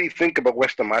when I really think about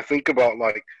West Ham, I think about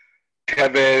like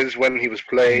Tevez when he was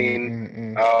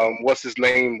playing. What's his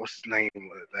name?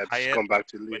 That's gone back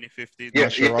to 2015. Yeah,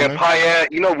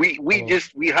 Payet. You know,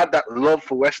 we had that love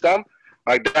for West Ham,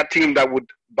 like that team that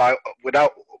would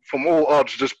from all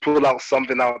odds just pull out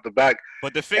something out of the bag.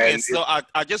 But the thing is, so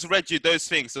I just read you those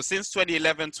things. So since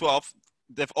 2011-12,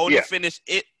 they've only finished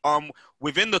it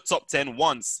within the top 10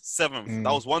 once, 7th.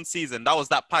 That was one season. That was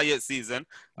that Payet season,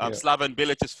 Slaven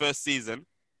Bilic's first season,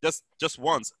 just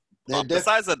once.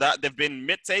 Besides that, they've been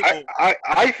mid-table.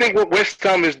 I think what West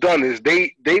Ham has done is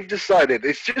they've decided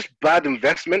it's just bad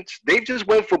investments. They've just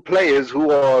went for players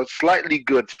who are slightly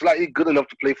good enough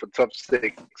to play for top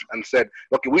 6, and said,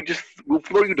 okay, we'll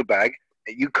throw you the bag,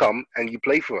 and you come and you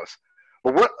play for us.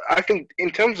 But what I think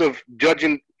in terms of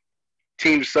judging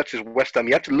teams such as West Ham,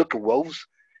 you have to look at Wolves.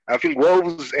 I think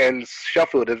Wolves and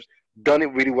Sheffield have done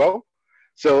it really well.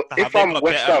 So have if they I'm got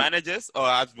West better Ham, managers, or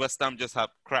has West Ham just have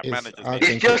crap managers?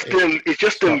 it's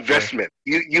just investment.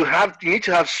 You need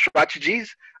to have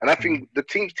strategies, and I think the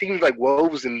teams like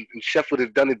Wolves and Sheffield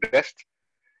have done it best.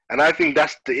 And I think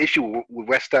that's the issue with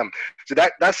West Ham. So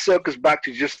that circles back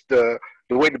to just the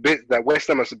way that West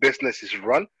Ham as a business is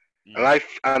run. And I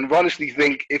honestly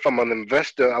think if I'm an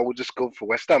investor, I would just go for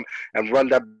West Ham and run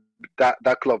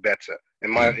that club better,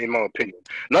 in my opinion.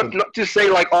 Not to say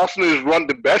like Arsenal is run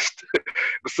the best.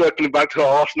 Circling back to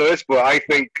Arsenal is, but I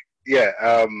think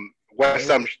West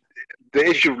Ham. The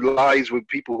issue lies with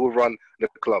people who run the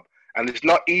club, and it's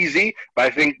not easy. But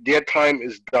I think their time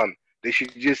is done. They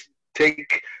should just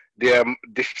they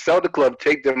sell the club,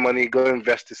 take their money, go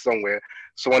invest it somewhere.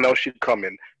 Someone else should come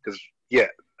in, because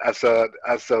as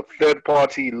a third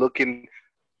party looking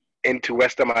into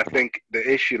West Ham, I think the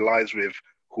issue lies with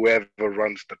whoever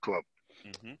runs the club.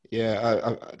 Mm-hmm. Yeah,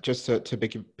 I just to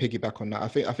piggyback on that, I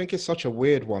think it's such a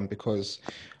weird one, because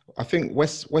I think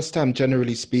West Ham,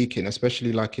 generally speaking,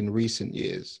 especially like in recent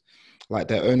years, like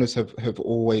their owners have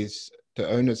always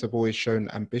shown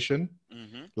ambition.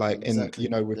 Mm-hmm. Like exactly.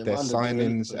 With their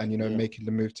signings and making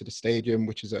the move to the stadium,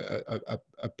 which is a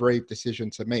brave decision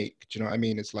to make. Do you know what I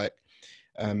mean? It's like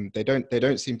they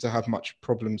don't seem to have much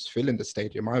problems filling the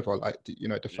stadium either. Like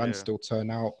the fans still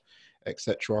turn out,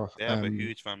 etc. They have a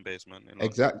huge fan base, man.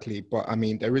 Exactly, but I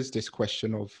mean, there is this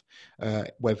question of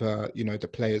whether the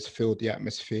players feel the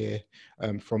atmosphere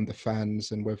from the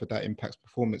fans, and whether that impacts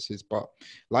performances. But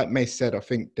like May said, I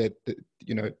think that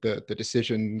the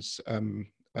decisions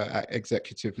at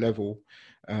executive level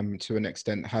to an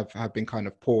extent have been kind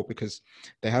of poor, because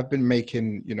they have been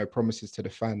making promises to the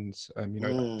fans,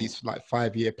 these like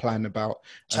 5-year plan about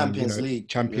Champions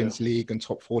League and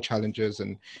top 4 challenges,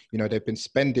 and they've been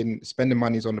spending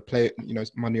monies on the play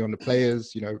money on the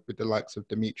players, with the likes of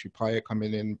Dimitri Payet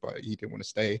coming in, but he didn't want to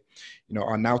stay,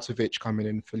 Arnautovic coming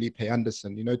in, Felipe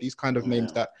Anderson, these kind of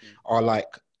names that are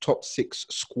like top 6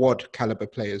 squad caliber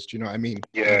players. Do you know what I mean?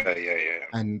 Yeah.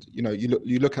 And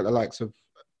you look at the likes of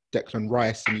Declan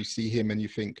Rice, and you see him, and you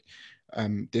think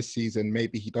this season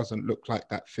maybe he doesn't look like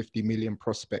that 50 million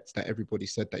prospect that everybody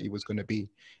said that he was going to be.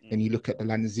 And you look at the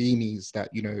Lanzinis that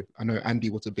I know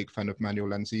Andy was a big fan of Manuel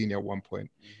Lanzini at one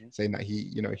point, saying that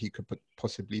he could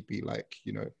possibly be like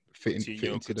fit into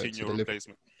the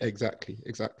replacement.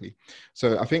 Exactly.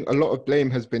 So I think a lot of blame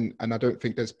has been, and I don't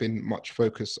think there's been much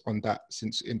focus on that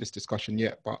since in this discussion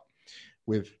yet, but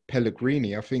with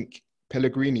Pellegrini, I think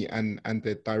Pellegrini and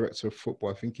the director of football,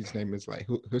 I think his name is like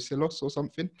Husilos or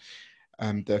something,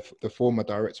 the former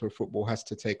director of football, has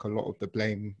to take a lot of the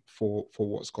blame for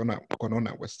what's gone on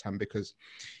at West Ham, because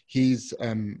he's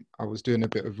I was doing a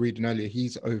bit of reading earlier,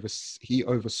 he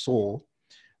oversaw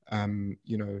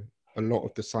a lot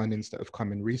of the signings that have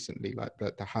come in recently, like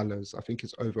the Hallers. I think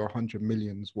it's over 100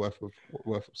 millions worth of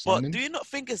signings. But do you not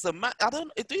think it's the Mac?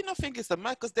 Do you not think it's the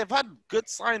Mac? Because they've had good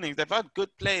signings, they've had good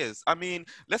players. I mean,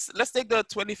 let's take the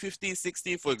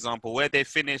 2015-16 for example, where they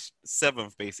finished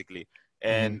 7th basically,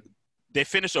 and they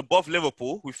finished above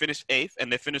Liverpool, who finished 8th, and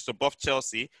they finished above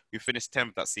Chelsea, who finished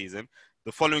 10th that season.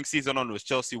 The following season onwards,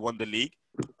 Chelsea won the league.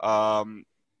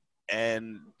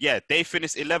 And they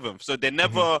finished 11th. So they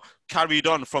never carried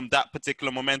on from that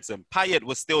particular momentum. Payet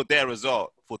was still there as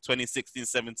well for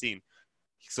 2016-17.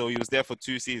 So he was there for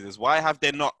 2 seasons. Why have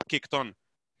they not kicked on?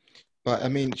 But I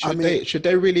mean, should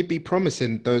they really be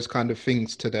promising those kind of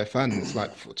things to their fans,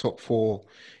 like for top 4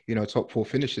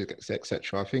 finishes,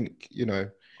 etc.? I think,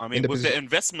 I mean, with the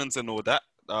investments and all that,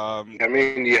 I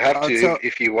mean, you have to,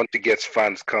 if you want to get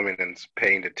fans coming and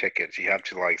paying the tickets, you have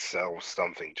to like sell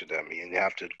something to them, and you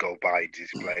have to go buy these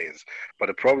players. But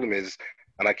the problem is,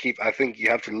 and I think you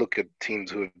have to look at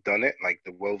teams who have done it, like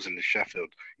the Wolves and the Sheffield.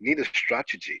 You need a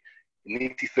strategy. You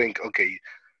need to think, okay,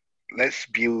 let's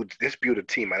build a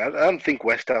team. And I don't think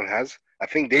West Ham has. I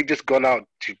think they've just gone out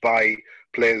to buy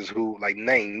players who like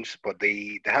names, but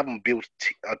they haven't built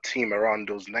a team around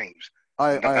those names.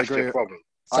 I that's agree. their problem.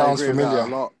 Sounds familiar a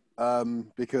lot,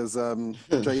 because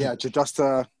just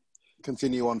to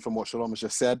continue on from what Shalom has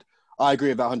just said, I agree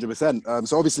with that 100%.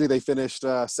 So obviously they finished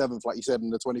 7th, like you said, in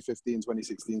the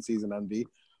 2015-2016 season, Andy.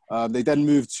 They then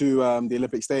moved to the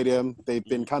Olympic Stadium. They've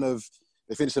been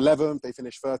they finished 11th, they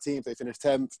finished 13th, they finished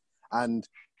 10th. And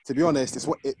to be honest,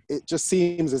 it just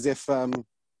seems as if the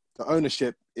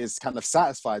ownership is kind of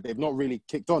satisfied. They've not really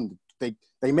kicked on.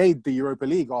 They made the Europa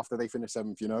League after they finished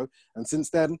 7th, and since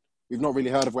then we've not really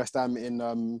heard of West Ham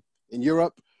in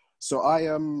Europe. So I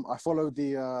follow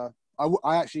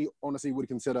I actually honestly would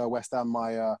consider West Ham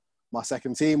my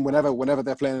second team. Whenever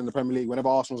they're playing in the Premier League, whenever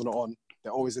Arsenal's not on,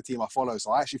 they're always the team I follow.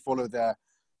 So I actually follow their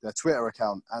Twitter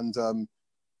account, and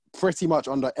pretty much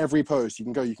under every post you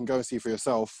can go and see for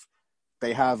yourself.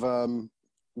 They have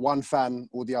one fan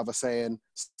or the other saying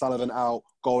Sullivan out,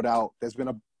 Gold out. There's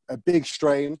been a big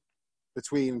strain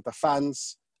between the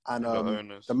fans and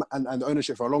the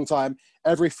ownership for a long time.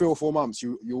 Every 3 or 4 months,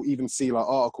 you'll even see like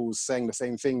articles saying the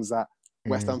same things, that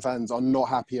West Ham fans are not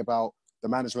happy about the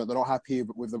management. They're not happy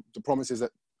with the promises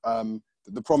that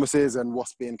the promises and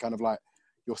what's being kind of like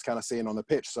you're kind of seeing on the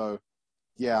pitch. So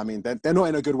yeah, I mean they're not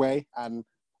in a good way, and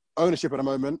ownership at the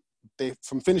moment, they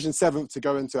from finishing 7th to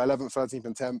go into 11th, 13th,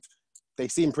 and 10th, they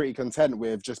seem pretty content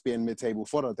with just being mid-table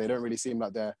fodder. They don't really seem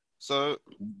like they're. So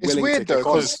it's weird though,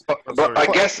 because but I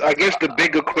guess the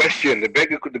bigger question, the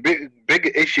bigger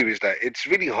issue is that it's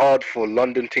really hard for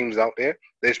London teams out there.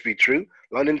 Let's be true,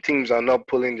 London teams are not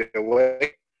pulling their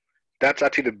weight. That's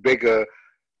actually the bigger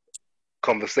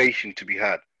conversation to be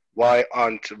had. Why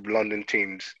aren't London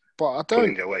teams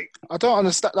pulling their weight? I don't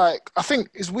understand. Like, I think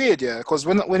it's weird, yeah, because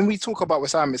when we talk about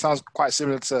West Ham, it sounds quite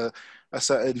similar to a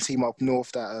certain team up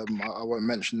north that I won't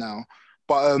mention now.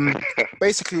 But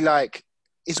basically, like,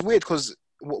 it's weird because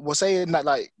we're saying that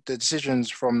like the decisions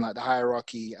from like the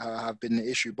hierarchy have been the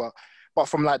issue, but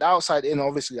from like the outside in,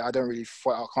 obviously, I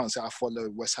can't say I follow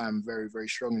West Ham very, very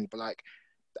strongly, but like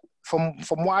from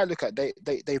what I look at,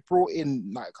 they brought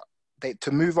in like.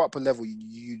 To move up a level,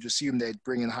 you'd assume they'd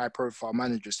bring in high-profile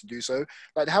managers to do so.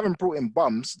 Like, they haven't brought in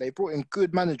bums. They brought in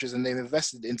good managers, and they've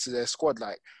invested into their squad.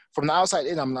 Like, from the outside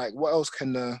in, I'm like, what else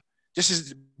can this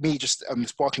is me just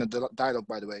sparking a dialogue,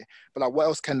 by the way. But, like, what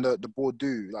else can the board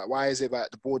do? Like, why is it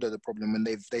that the board are the problem when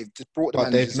they've just brought the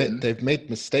managers in? They've made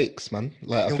mistakes, man.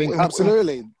 Like, I think...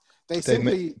 Absolutely.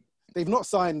 They've not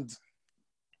signed...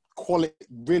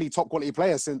 really top quality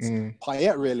players since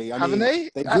Payet, really. Haven't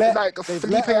they? They've let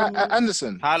Felipe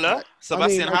Anderson. Haller?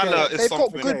 Sebastian Haller is they've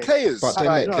something. got good players. But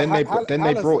then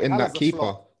they brought in that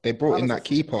keeper. They brought in that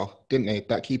keeper, didn't they?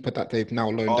 That keeper that they've now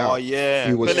loaned out. Oh, yeah.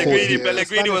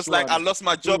 Pellegrini was like, I lost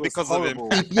my job because of him.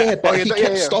 Yeah, but he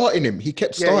kept starting him. He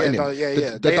kept starting him.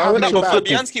 The direction of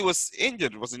Fabianski was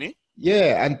injured, wasn't he?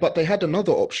 Yeah, but they had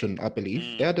another option, I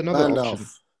believe. They had another option.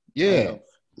 Yeah.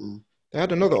 They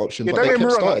had another option, but they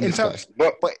kept starting this guy.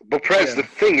 But Prez, the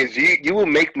thing is, you will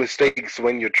make mistakes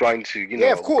when you're trying to,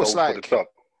 of course, go for the top.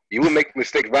 You will make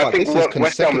mistakes. But I think this what is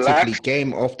West Ham lacks,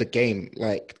 game after game,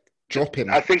 like dropping.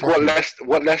 I think what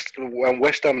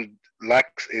West Ham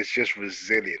lacks is just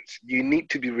resilience. You need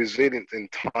to be resilient in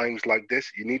times like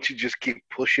this. You need to just keep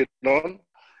pushing on,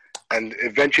 and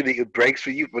eventually it breaks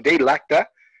for you. But they lack that,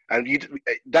 and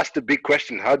that's the big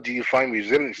question. How do you find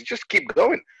resilience? You just keep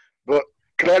going, but.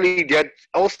 Clearly,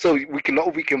 also we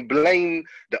can blame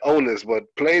the owners, but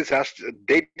players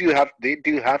they do have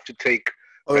to take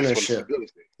ownership.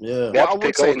 Yeah, they have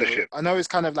to take ownership. I know it's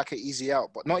kind of like an easy out,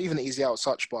 but not even an easy out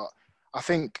such. But I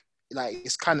think like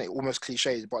it's kind of almost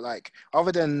cliched. But like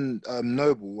other than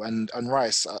Noble and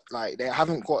Rice, like they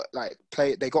haven't got like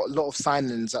They got a lot of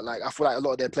signings that like I feel like a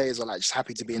lot of their players are like just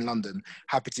happy to be in London,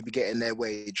 happy to be getting their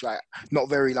wage. Like not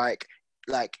very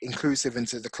like inclusive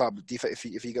into the club, if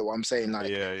you get what I'm saying. Like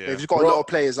they've just got a lot of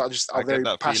players that are very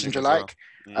passenger like.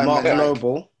 Mark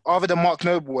Noble. Other than Mark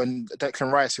Noble and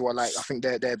Declan Rice, who are like I think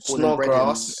they're born and bred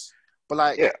in. But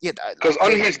like because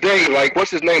on his day, like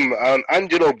what's his name?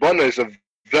 Angelo Bonner is a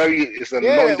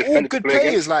all good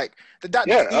players. Like that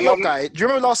guy. Do you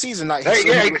remember last season? Like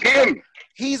him.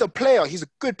 He's a player. He's a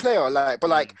good player. Like, but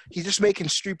like he's just making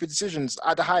stupid decisions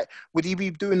at the high. Would he be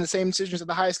doing the same decisions at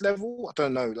the highest level? I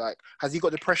don't know. Like, has he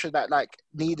got the pressure that like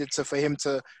needed for him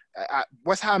to? At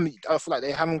West Ham, I feel like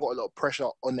they haven't got a lot of pressure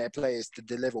on their players to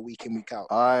deliver week in week out.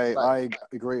 I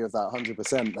agree with that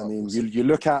 100%. I mean, you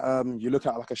look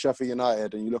at like a Sheffield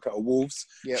United and you look at a Wolves.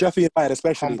 Yep. Sheffield United,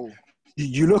 especially. Humble.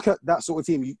 You look at that sort of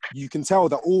team, you can tell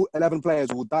that all 11 players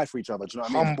will die for each other. Do you know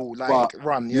what I mean? Humble, like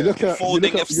run. Yeah.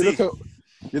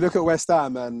 You look at West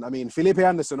Ham, and I mean Felipe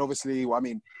Anderson. Obviously, I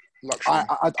mean,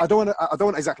 I don't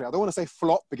want to say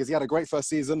flop because he had a great first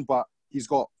season, but he's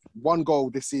got 1 goal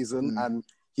this season, and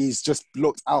he's just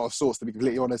looked out of sorts. To be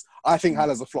completely honest, I think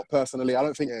Haller's a flop personally. I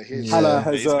don't think Haller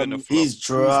has. He's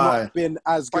dry. He's not been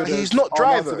as good. But he's not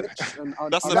driver.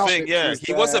 That's the thing. Yeah,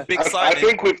 he was a big signing.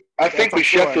 I think with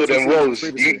Sheffield and Wolves,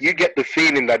 you get the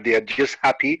feeling that they're just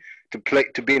happy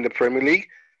to be in the Premier League.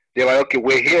 They're like, okay,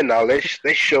 we're here now. Let's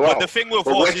show out. But the thing with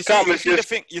Wolves,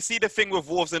 you see the thing with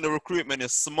Wolves in the recruitment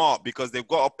is smart because they've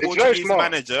got a Portuguese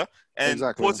manager and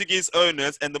Exactly. Portuguese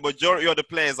owners, and the majority of the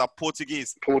players are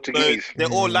Portuguese. Portuguese. So they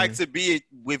all like to be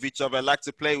with each other, like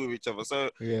to play with each other. So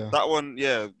that one,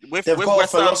 with They've got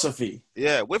West a philosophy.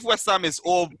 Ham, with West Ham, it's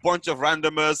all bunch of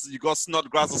randomers. You got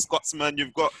Snodgrass, a Scotsman.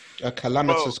 You've got a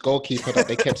calamitous goalkeeper that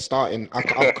they kept starting. I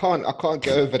can't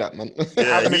get over that, man.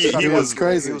 Yeah, he was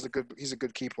crazy. He's a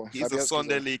good keeper. He's a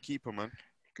Sunday League keeper, man.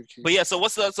 Good keeper. But yeah, so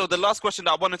so the last question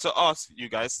that I wanted to ask you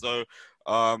guys, so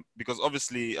because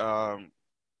obviously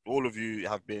all of you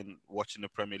have been watching the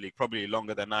Premier League probably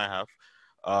longer than I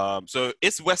have. So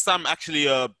is West Ham actually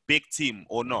a big team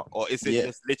or not? Or is it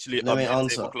just literally a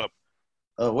mid-table club?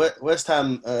 West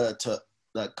Ham, to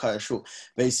like cut it short,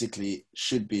 basically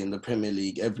should be in the Premier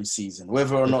League every season.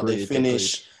 Whether or not they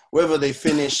finish,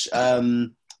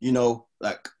 you know,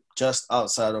 like just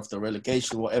outside of the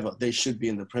relegation, whatever, they should be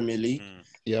in the Premier League.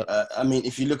 Yeah. I mean,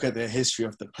 if you look at the history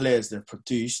of the players they've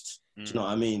produced, do you know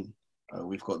what I mean?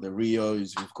 We've got the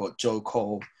Rios, we've got Joe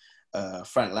Cole,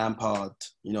 Frank Lampard,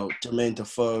 you know, Jermaine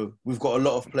Defoe. We've got a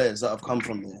lot of players that have come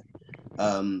from there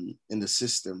in the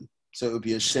system. So it would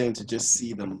be a shame to just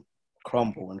see them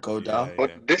crumble and go down.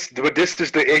 But this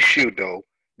is the issue, though.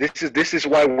 This is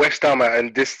why West Ham are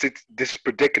in this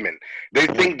predicament. They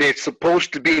think they're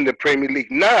supposed to be in the Premier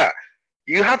League. Nah,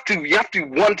 you have to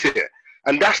want it,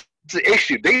 and that's the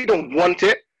issue. They don't want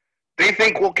it. They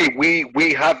think, okay,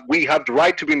 we have the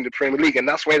right to be in the Premier League, and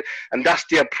that's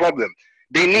their problem.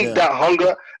 They need that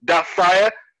hunger, that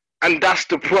fire, and that's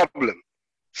the problem.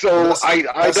 So I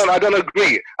don't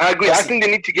agree. I agree. I think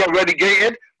they need to get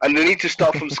relegated, and they need to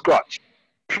start from scratch.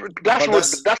 That's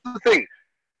the thing.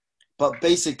 But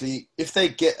basically, if they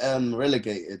get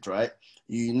relegated, right,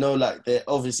 you know, like they're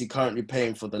obviously currently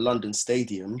paying for the London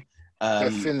Stadium, they're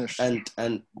finished,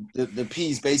 and the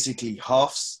P's basically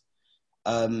halves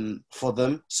for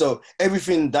them. So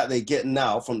everything that they get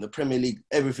now from the Premier League,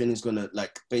 everything is gonna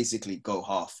like basically go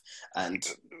half. And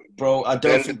bro, I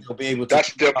don't think they'll be able to.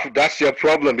 That's their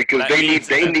problem, because they need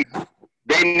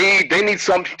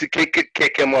something to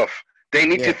kick him off. They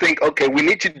need to think, okay, we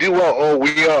need to do well,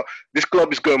 or this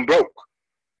club is going broke.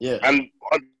 Yeah. And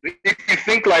if you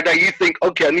think like that, you think,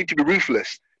 okay, I need to be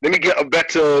ruthless. Let me get a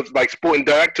better like sporting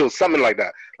director or something like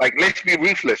that. Like, let's be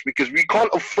ruthless, because we can't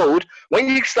afford. When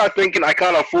you start thinking, I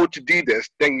can't afford to do this,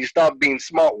 then you start being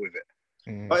smart with it.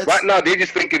 Right now, they're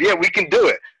just thinking, yeah, we can do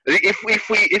it.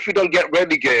 If we don't get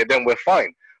relegated, then we're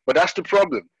fine. But that's the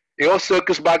problem. It all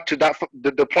circles back to that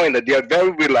the point that they are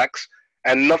very relaxed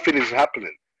and nothing is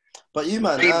happening. But you,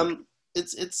 man,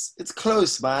 it's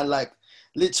close, man. Like,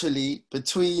 literally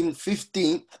between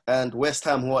 15th and West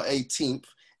Ham, who are 18th,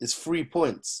 is 3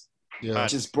 points. Yeah.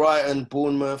 Which is Brighton,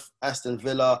 Bournemouth, Aston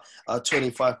Villa,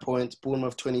 25 points,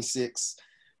 Bournemouth 26.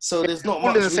 So there's not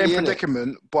much in the same really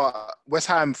predicament, but West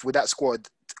Ham with that squad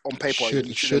on paper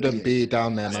shouldn't be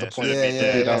down there. That's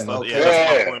Man. that's my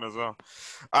point as well.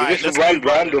 All right, let's move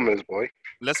randomers, boy.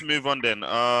 Let's move on then.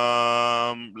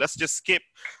 Let's just skip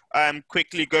and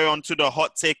quickly go on to the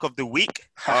hot take of the week.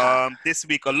 This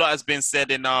week, a lot has been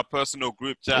said in our personal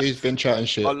group chat. Who's been chatting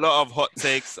shit? A lot of hot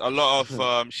takes, a lot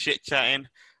of shit chatting.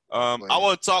 I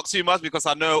won't talk too much because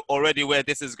I know already where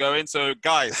this is going. So,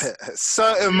 guys,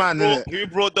 certain man, who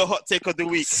brought the hot take of the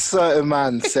week? Certain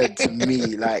man said to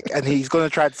me, like, and he's gonna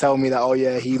try to tell me that, oh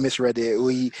yeah, he misread it,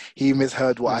 or he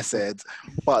misheard what I said.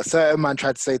 But certain man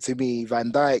tried to say to me,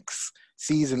 Van Dijk's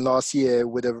season last year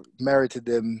would have merited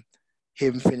him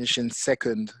finishing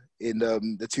second in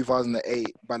the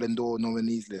 2008 Ballon d'Or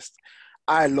nominees list.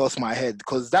 I lost my head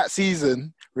because that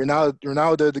season,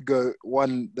 Ronaldo the GOAT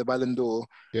won the Ballon d'Or.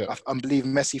 Yeah. I believe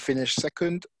Messi finished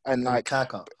second, and like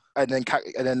Kaká. and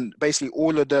then basically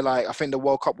all of the, like, I think the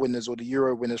World Cup winners or the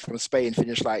Euro winners from Spain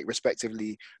finished like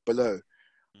respectively below.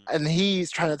 And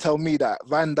he's trying to tell me that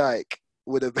Van Dijk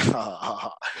would have been,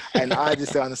 and I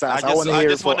just don't understand. So I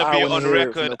just want to be on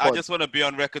record. I just want to be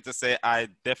on record to say I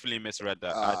definitely misread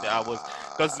that. I was,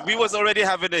 because we was already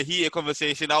having a heated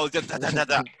conversation. I was just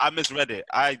I misread it.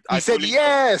 I said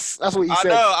yes. That's what he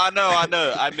said. I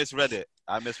know. I misread it.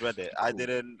 I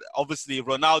didn't. Obviously,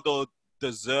 Ronaldo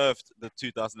deserved the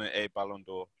 2008 Ballon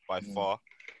d'Or by far.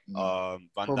 Van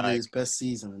Probably Dijk, his best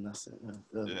season, and that's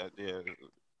it.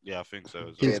 Yeah, I think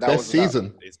so. His best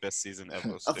season. His best season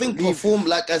ever. I think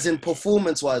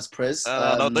performance-wise, Prez.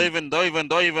 No, don't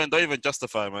even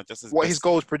justify, man. Just what his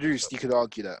goals produced, you could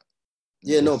argue that.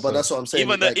 Yeah, no, but that's what I'm saying.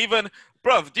 Even,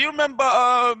 bruv, do you remember?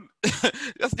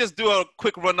 Let's just do a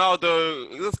quick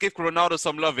Ronaldo. Let's give Ronaldo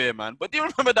some love here, man. But do you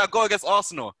remember that goal against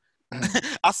Arsenal?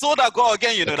 I saw that goal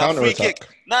again. You know, that free kick.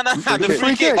 No, the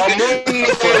free kick.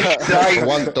 The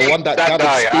one that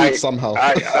gathered speed somehow.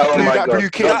 That blue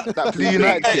kick. That blue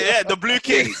United kick. Yeah, the blue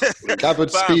kick.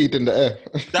 Gathered speed in the air.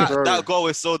 That goal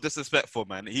is so disrespectful,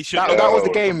 man. He should. That was the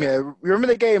game, yeah. You remember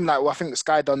the game? Like, I think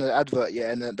Sky done an advert,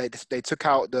 yeah, and then they took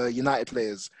out the United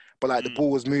players, but like the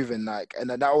ball was moving, like, and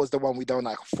then that was the one we done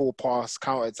like 4-pass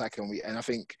counter attack, and I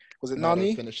think was it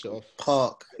Nani? Finished it off.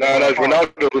 Park. No, it's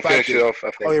Ronaldo who finished it off.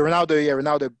 I think. Oh, yeah,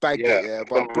 Ronaldo bagged it, yeah.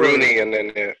 But Rooney and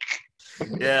then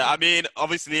Yeah, I mean,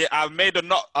 obviously, I made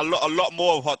a lot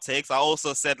more of hot takes. I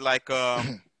also said like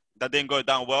that didn't go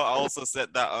down well. I also said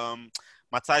that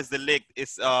Matthijs de Ligt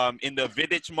is in the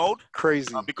Vidic mode.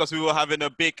 Crazy. Because we were having a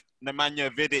big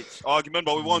Nemanja Vidic argument,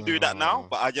 but we won't do that now.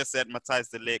 But I just said Matthijs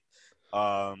de Ligt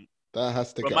that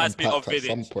has to reminds me of at Vidic.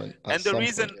 some point. And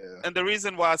the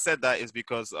reason why I said that is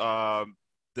because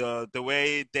the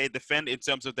way they defend in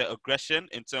terms of their aggression,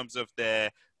 in terms of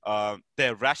their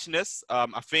rashness,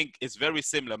 I think it's very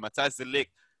similar. Matthijs de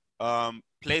Ligt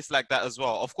plays like that as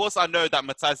well. Of course, I know that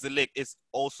Matthijs de Ligt is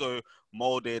also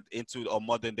molded into a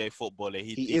modern day footballer.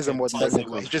 He is a modern day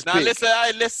footballer. He's just big.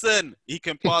 Listen. He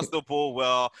can pass the ball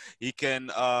well. He can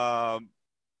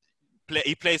play.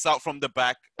 He plays out from the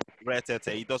back.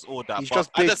 He does all that. But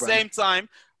at the same time,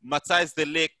 Matthijs de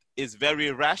Ligt is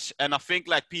very rash, and I think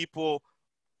like people.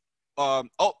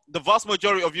 The vast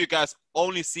majority of you guys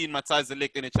only seen Matthijs de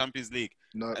Ligt in the Champions League.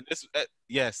 No. And this,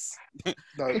 yes.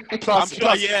 No. Plus, I'm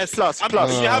sure, yes. Plus. You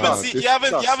haven't seen. You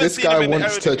haven't this seen guy him in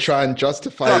wants the to try and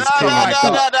justify his team.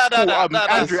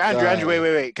 Andrew,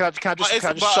 wait. Can I just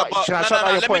shut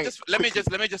down your point?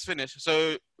 Let me just finish.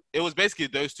 So it was basically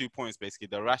those 2 points, basically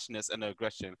the rashness and the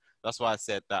aggression. That's why I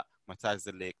said that Matthijs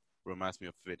de Ligt reminds me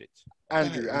of Vidic.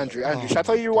 Andrew. Shall I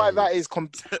tell you why that is?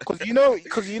 Because you know,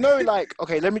 like,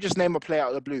 okay, let me just name a player out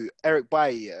of the blue. Eric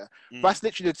Bailly, yeah. That's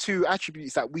literally the 2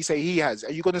 attributes that we say he has.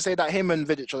 Are you going to say that him and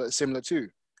Vidic are similar too?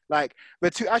 Like,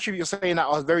 the 2 attributes you're saying that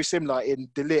are very similar in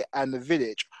De Ligt and the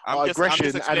Vidic are aggression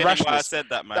and rashness. Why I said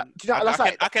that, man.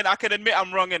 I can admit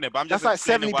I'm wrong in it, but I'm just that's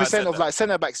like 70% of like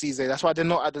centre backs these days. That's why they're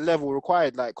not at the level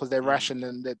required, like, because they're rash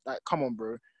and they're like, come on,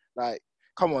 bro, like.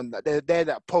 Come on, they're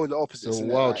that polar opposites. It's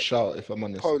a wild shout, if I'm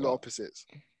honest. Polar opposites.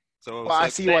 So I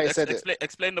see why you said it.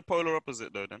 Explain the polar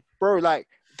opposite, though, then. Bro, like,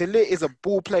 De Ligt is a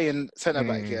ball-playing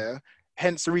centre-back, yeah?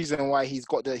 Hence the reason why he's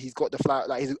got the fly.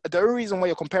 Like, the only reason why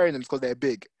you're comparing them is because they're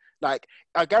big. Like,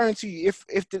 I guarantee you,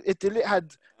 if De Ligt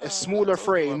had a smaller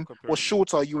frame, was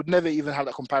shorter, you would never even have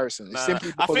that comparison. It's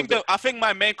simply because I think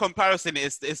my main comparison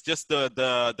is just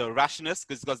the rashness,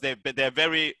 because they're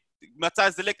very...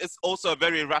 Matthijs de Ligt is also a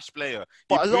very rash player.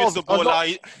 He moves the ball out.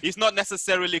 He's not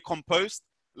necessarily composed.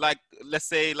 Like, let's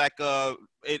say, like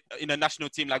in a national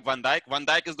team like Van Dijk. Van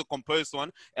Dijk is the composed one,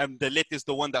 and De Ligt is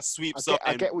the one that sweeps up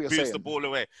and moves the ball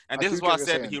away. And this is why I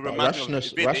said he reminds me of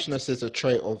Vidic. Rashness is a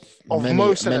trait of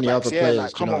many other players.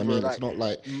 Like, you know what I mean? It's not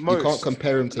like you can't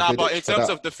compare him to Vidic. But in terms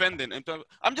of defending,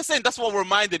 I'm just saying that's what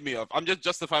reminded me of. I'm just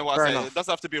justifying what I said. It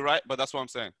doesn't have to be right, but that's what I'm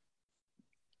saying.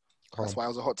 That's why it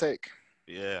was a hot take.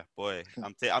 Yeah, boy,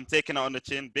 I'm taking it on the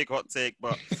chin. Big hot take,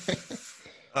 but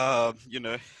you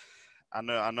know, I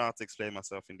know how to explain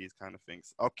myself in these kind of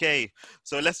things. Okay,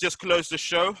 so let's just close the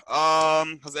show.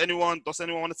 Does anyone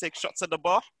want to take shots at the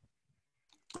bar?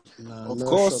 Of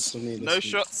course, no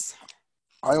shots.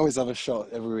 I always have a shot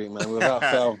every week, man,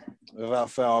 without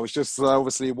fail. I was just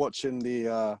obviously watching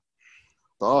the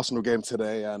Arsenal game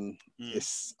today, and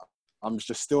I'm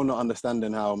just still not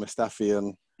understanding how Mustafi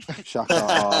and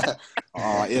Xhaka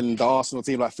are in the Arsenal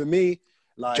team. Like, for me,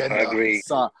 like, I agree.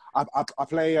 So I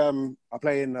play in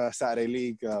the Saturday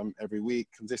League every week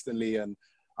consistently, and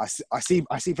I see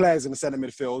players in the centre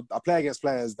midfield. I play against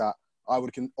players that I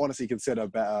would honestly consider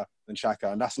better than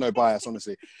Xhaka, and that's no bias,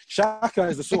 honestly. Xhaka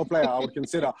is the sort of player I would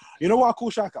consider. You know what I call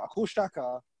Xhaka? I call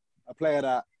Xhaka a player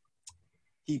that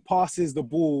he passes the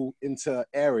ball into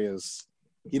areas.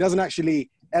 He doesn't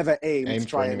actually ever aim to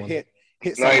try and hit.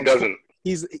 No, he doesn't.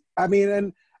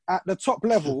 And at the top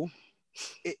level,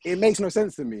 it makes no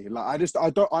sense to me. Like,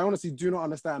 I honestly do not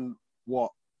understand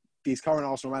what these current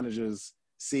Arsenal managers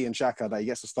see in Xhaka that he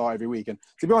gets to start every week. And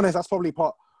to be honest, that's probably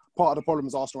part of the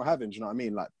problems Arsenal are having. Do you know what I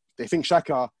mean? Like, they think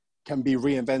Xhaka can be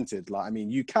reinvented. Like, I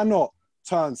mean, you cannot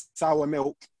turn sour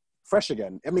milk fresh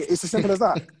again. I mean, it's as simple as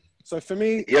that. So for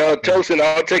me, yo, Tosin,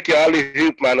 I'll take your alley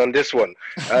hoop, man, on this one,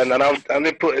 and I'm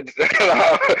put it,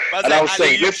 and I'll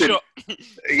say, listen,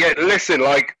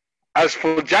 like, as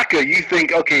for Xhaka, you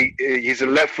think, okay, he's a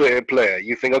left-footed player.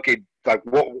 You think, okay, like,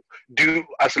 what do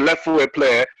as a left-footed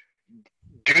player,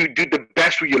 do the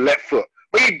best with your left foot,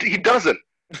 but he doesn't.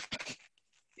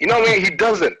 You know what I mean? He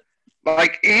doesn't.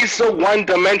 Like, he's so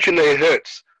one-dimensional, it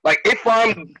hurts. Like, if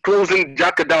I'm closing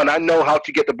Xhaka down, I know how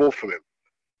to get the ball from him.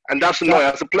 And that's annoying.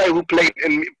 As a player who plays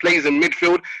in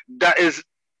midfield, that is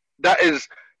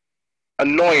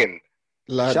annoying.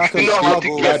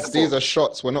 Lads, these are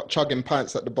shots. We're not chugging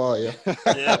pints at the bar, yeah?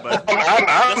 Yeah, but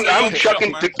I'm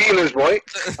chucking tequilas, boy.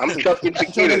 I'm chucking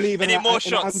tequilas. Any more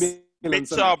shots? Big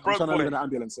Charles, broke boy.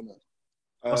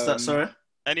 What's that, sorry?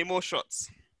 Any more shots?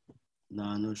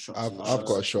 No shots. I've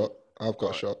got a shot.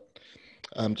 A shot.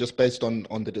 Just based on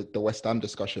the West Ham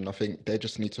discussion, I think they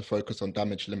just need to focus on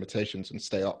damage limitations and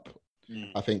stay up.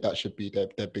 I think that should be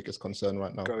their biggest concern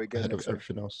right now, ahead of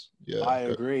everything else. Yeah, I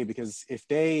agree, because if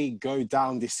they go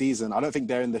down this season, I don't think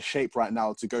they're in the shape right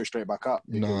now to go straight back up.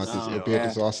 No, it'll be a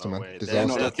disaster, man.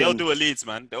 They'll do a Leeds,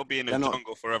 man. They'll be in the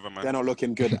jungle forever, man. They're not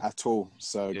looking good at all.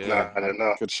 So I don't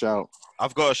know. Good shout.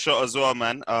 I've got a shot as well,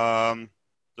 man.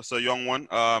 Just a young one.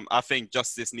 I think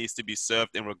justice needs to be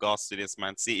served in regards to this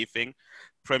Man City thing.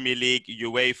 Premier League,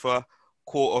 UEFA,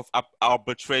 Court of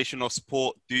Arbitration of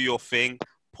Sport, do your thing.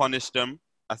 Punish them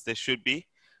as they should be.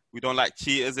 We don't like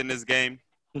cheaters in this game.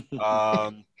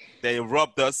 They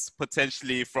robbed us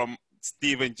potentially from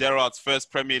Steven Gerrard's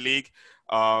first Premier League.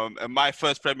 And my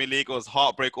first Premier League was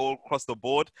heartbreak all across the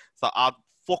board. So I'd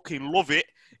fucking love it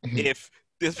if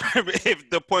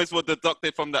the points were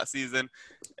deducted from that season.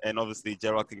 And obviously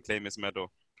Gerrard can claim his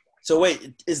medal. So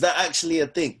wait, is that actually a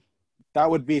thing? That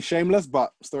would be shameless,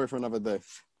 but story for another day.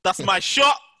 That's my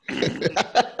shot.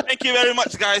 Thank you very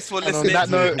much, guys, for listening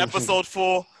to episode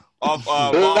 4 of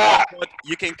VAR Pod.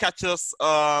 You can catch us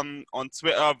on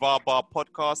Twitter, VAR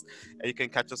Podcast, and you can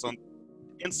catch us on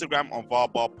Instagram on VAR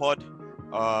Pod.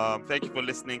 Thank you for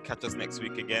listening. Catch us next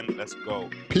week again. Let's go.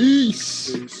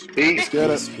 Peace. Peace. Get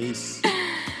it. Peace.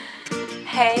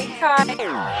 Hey,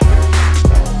 Kai.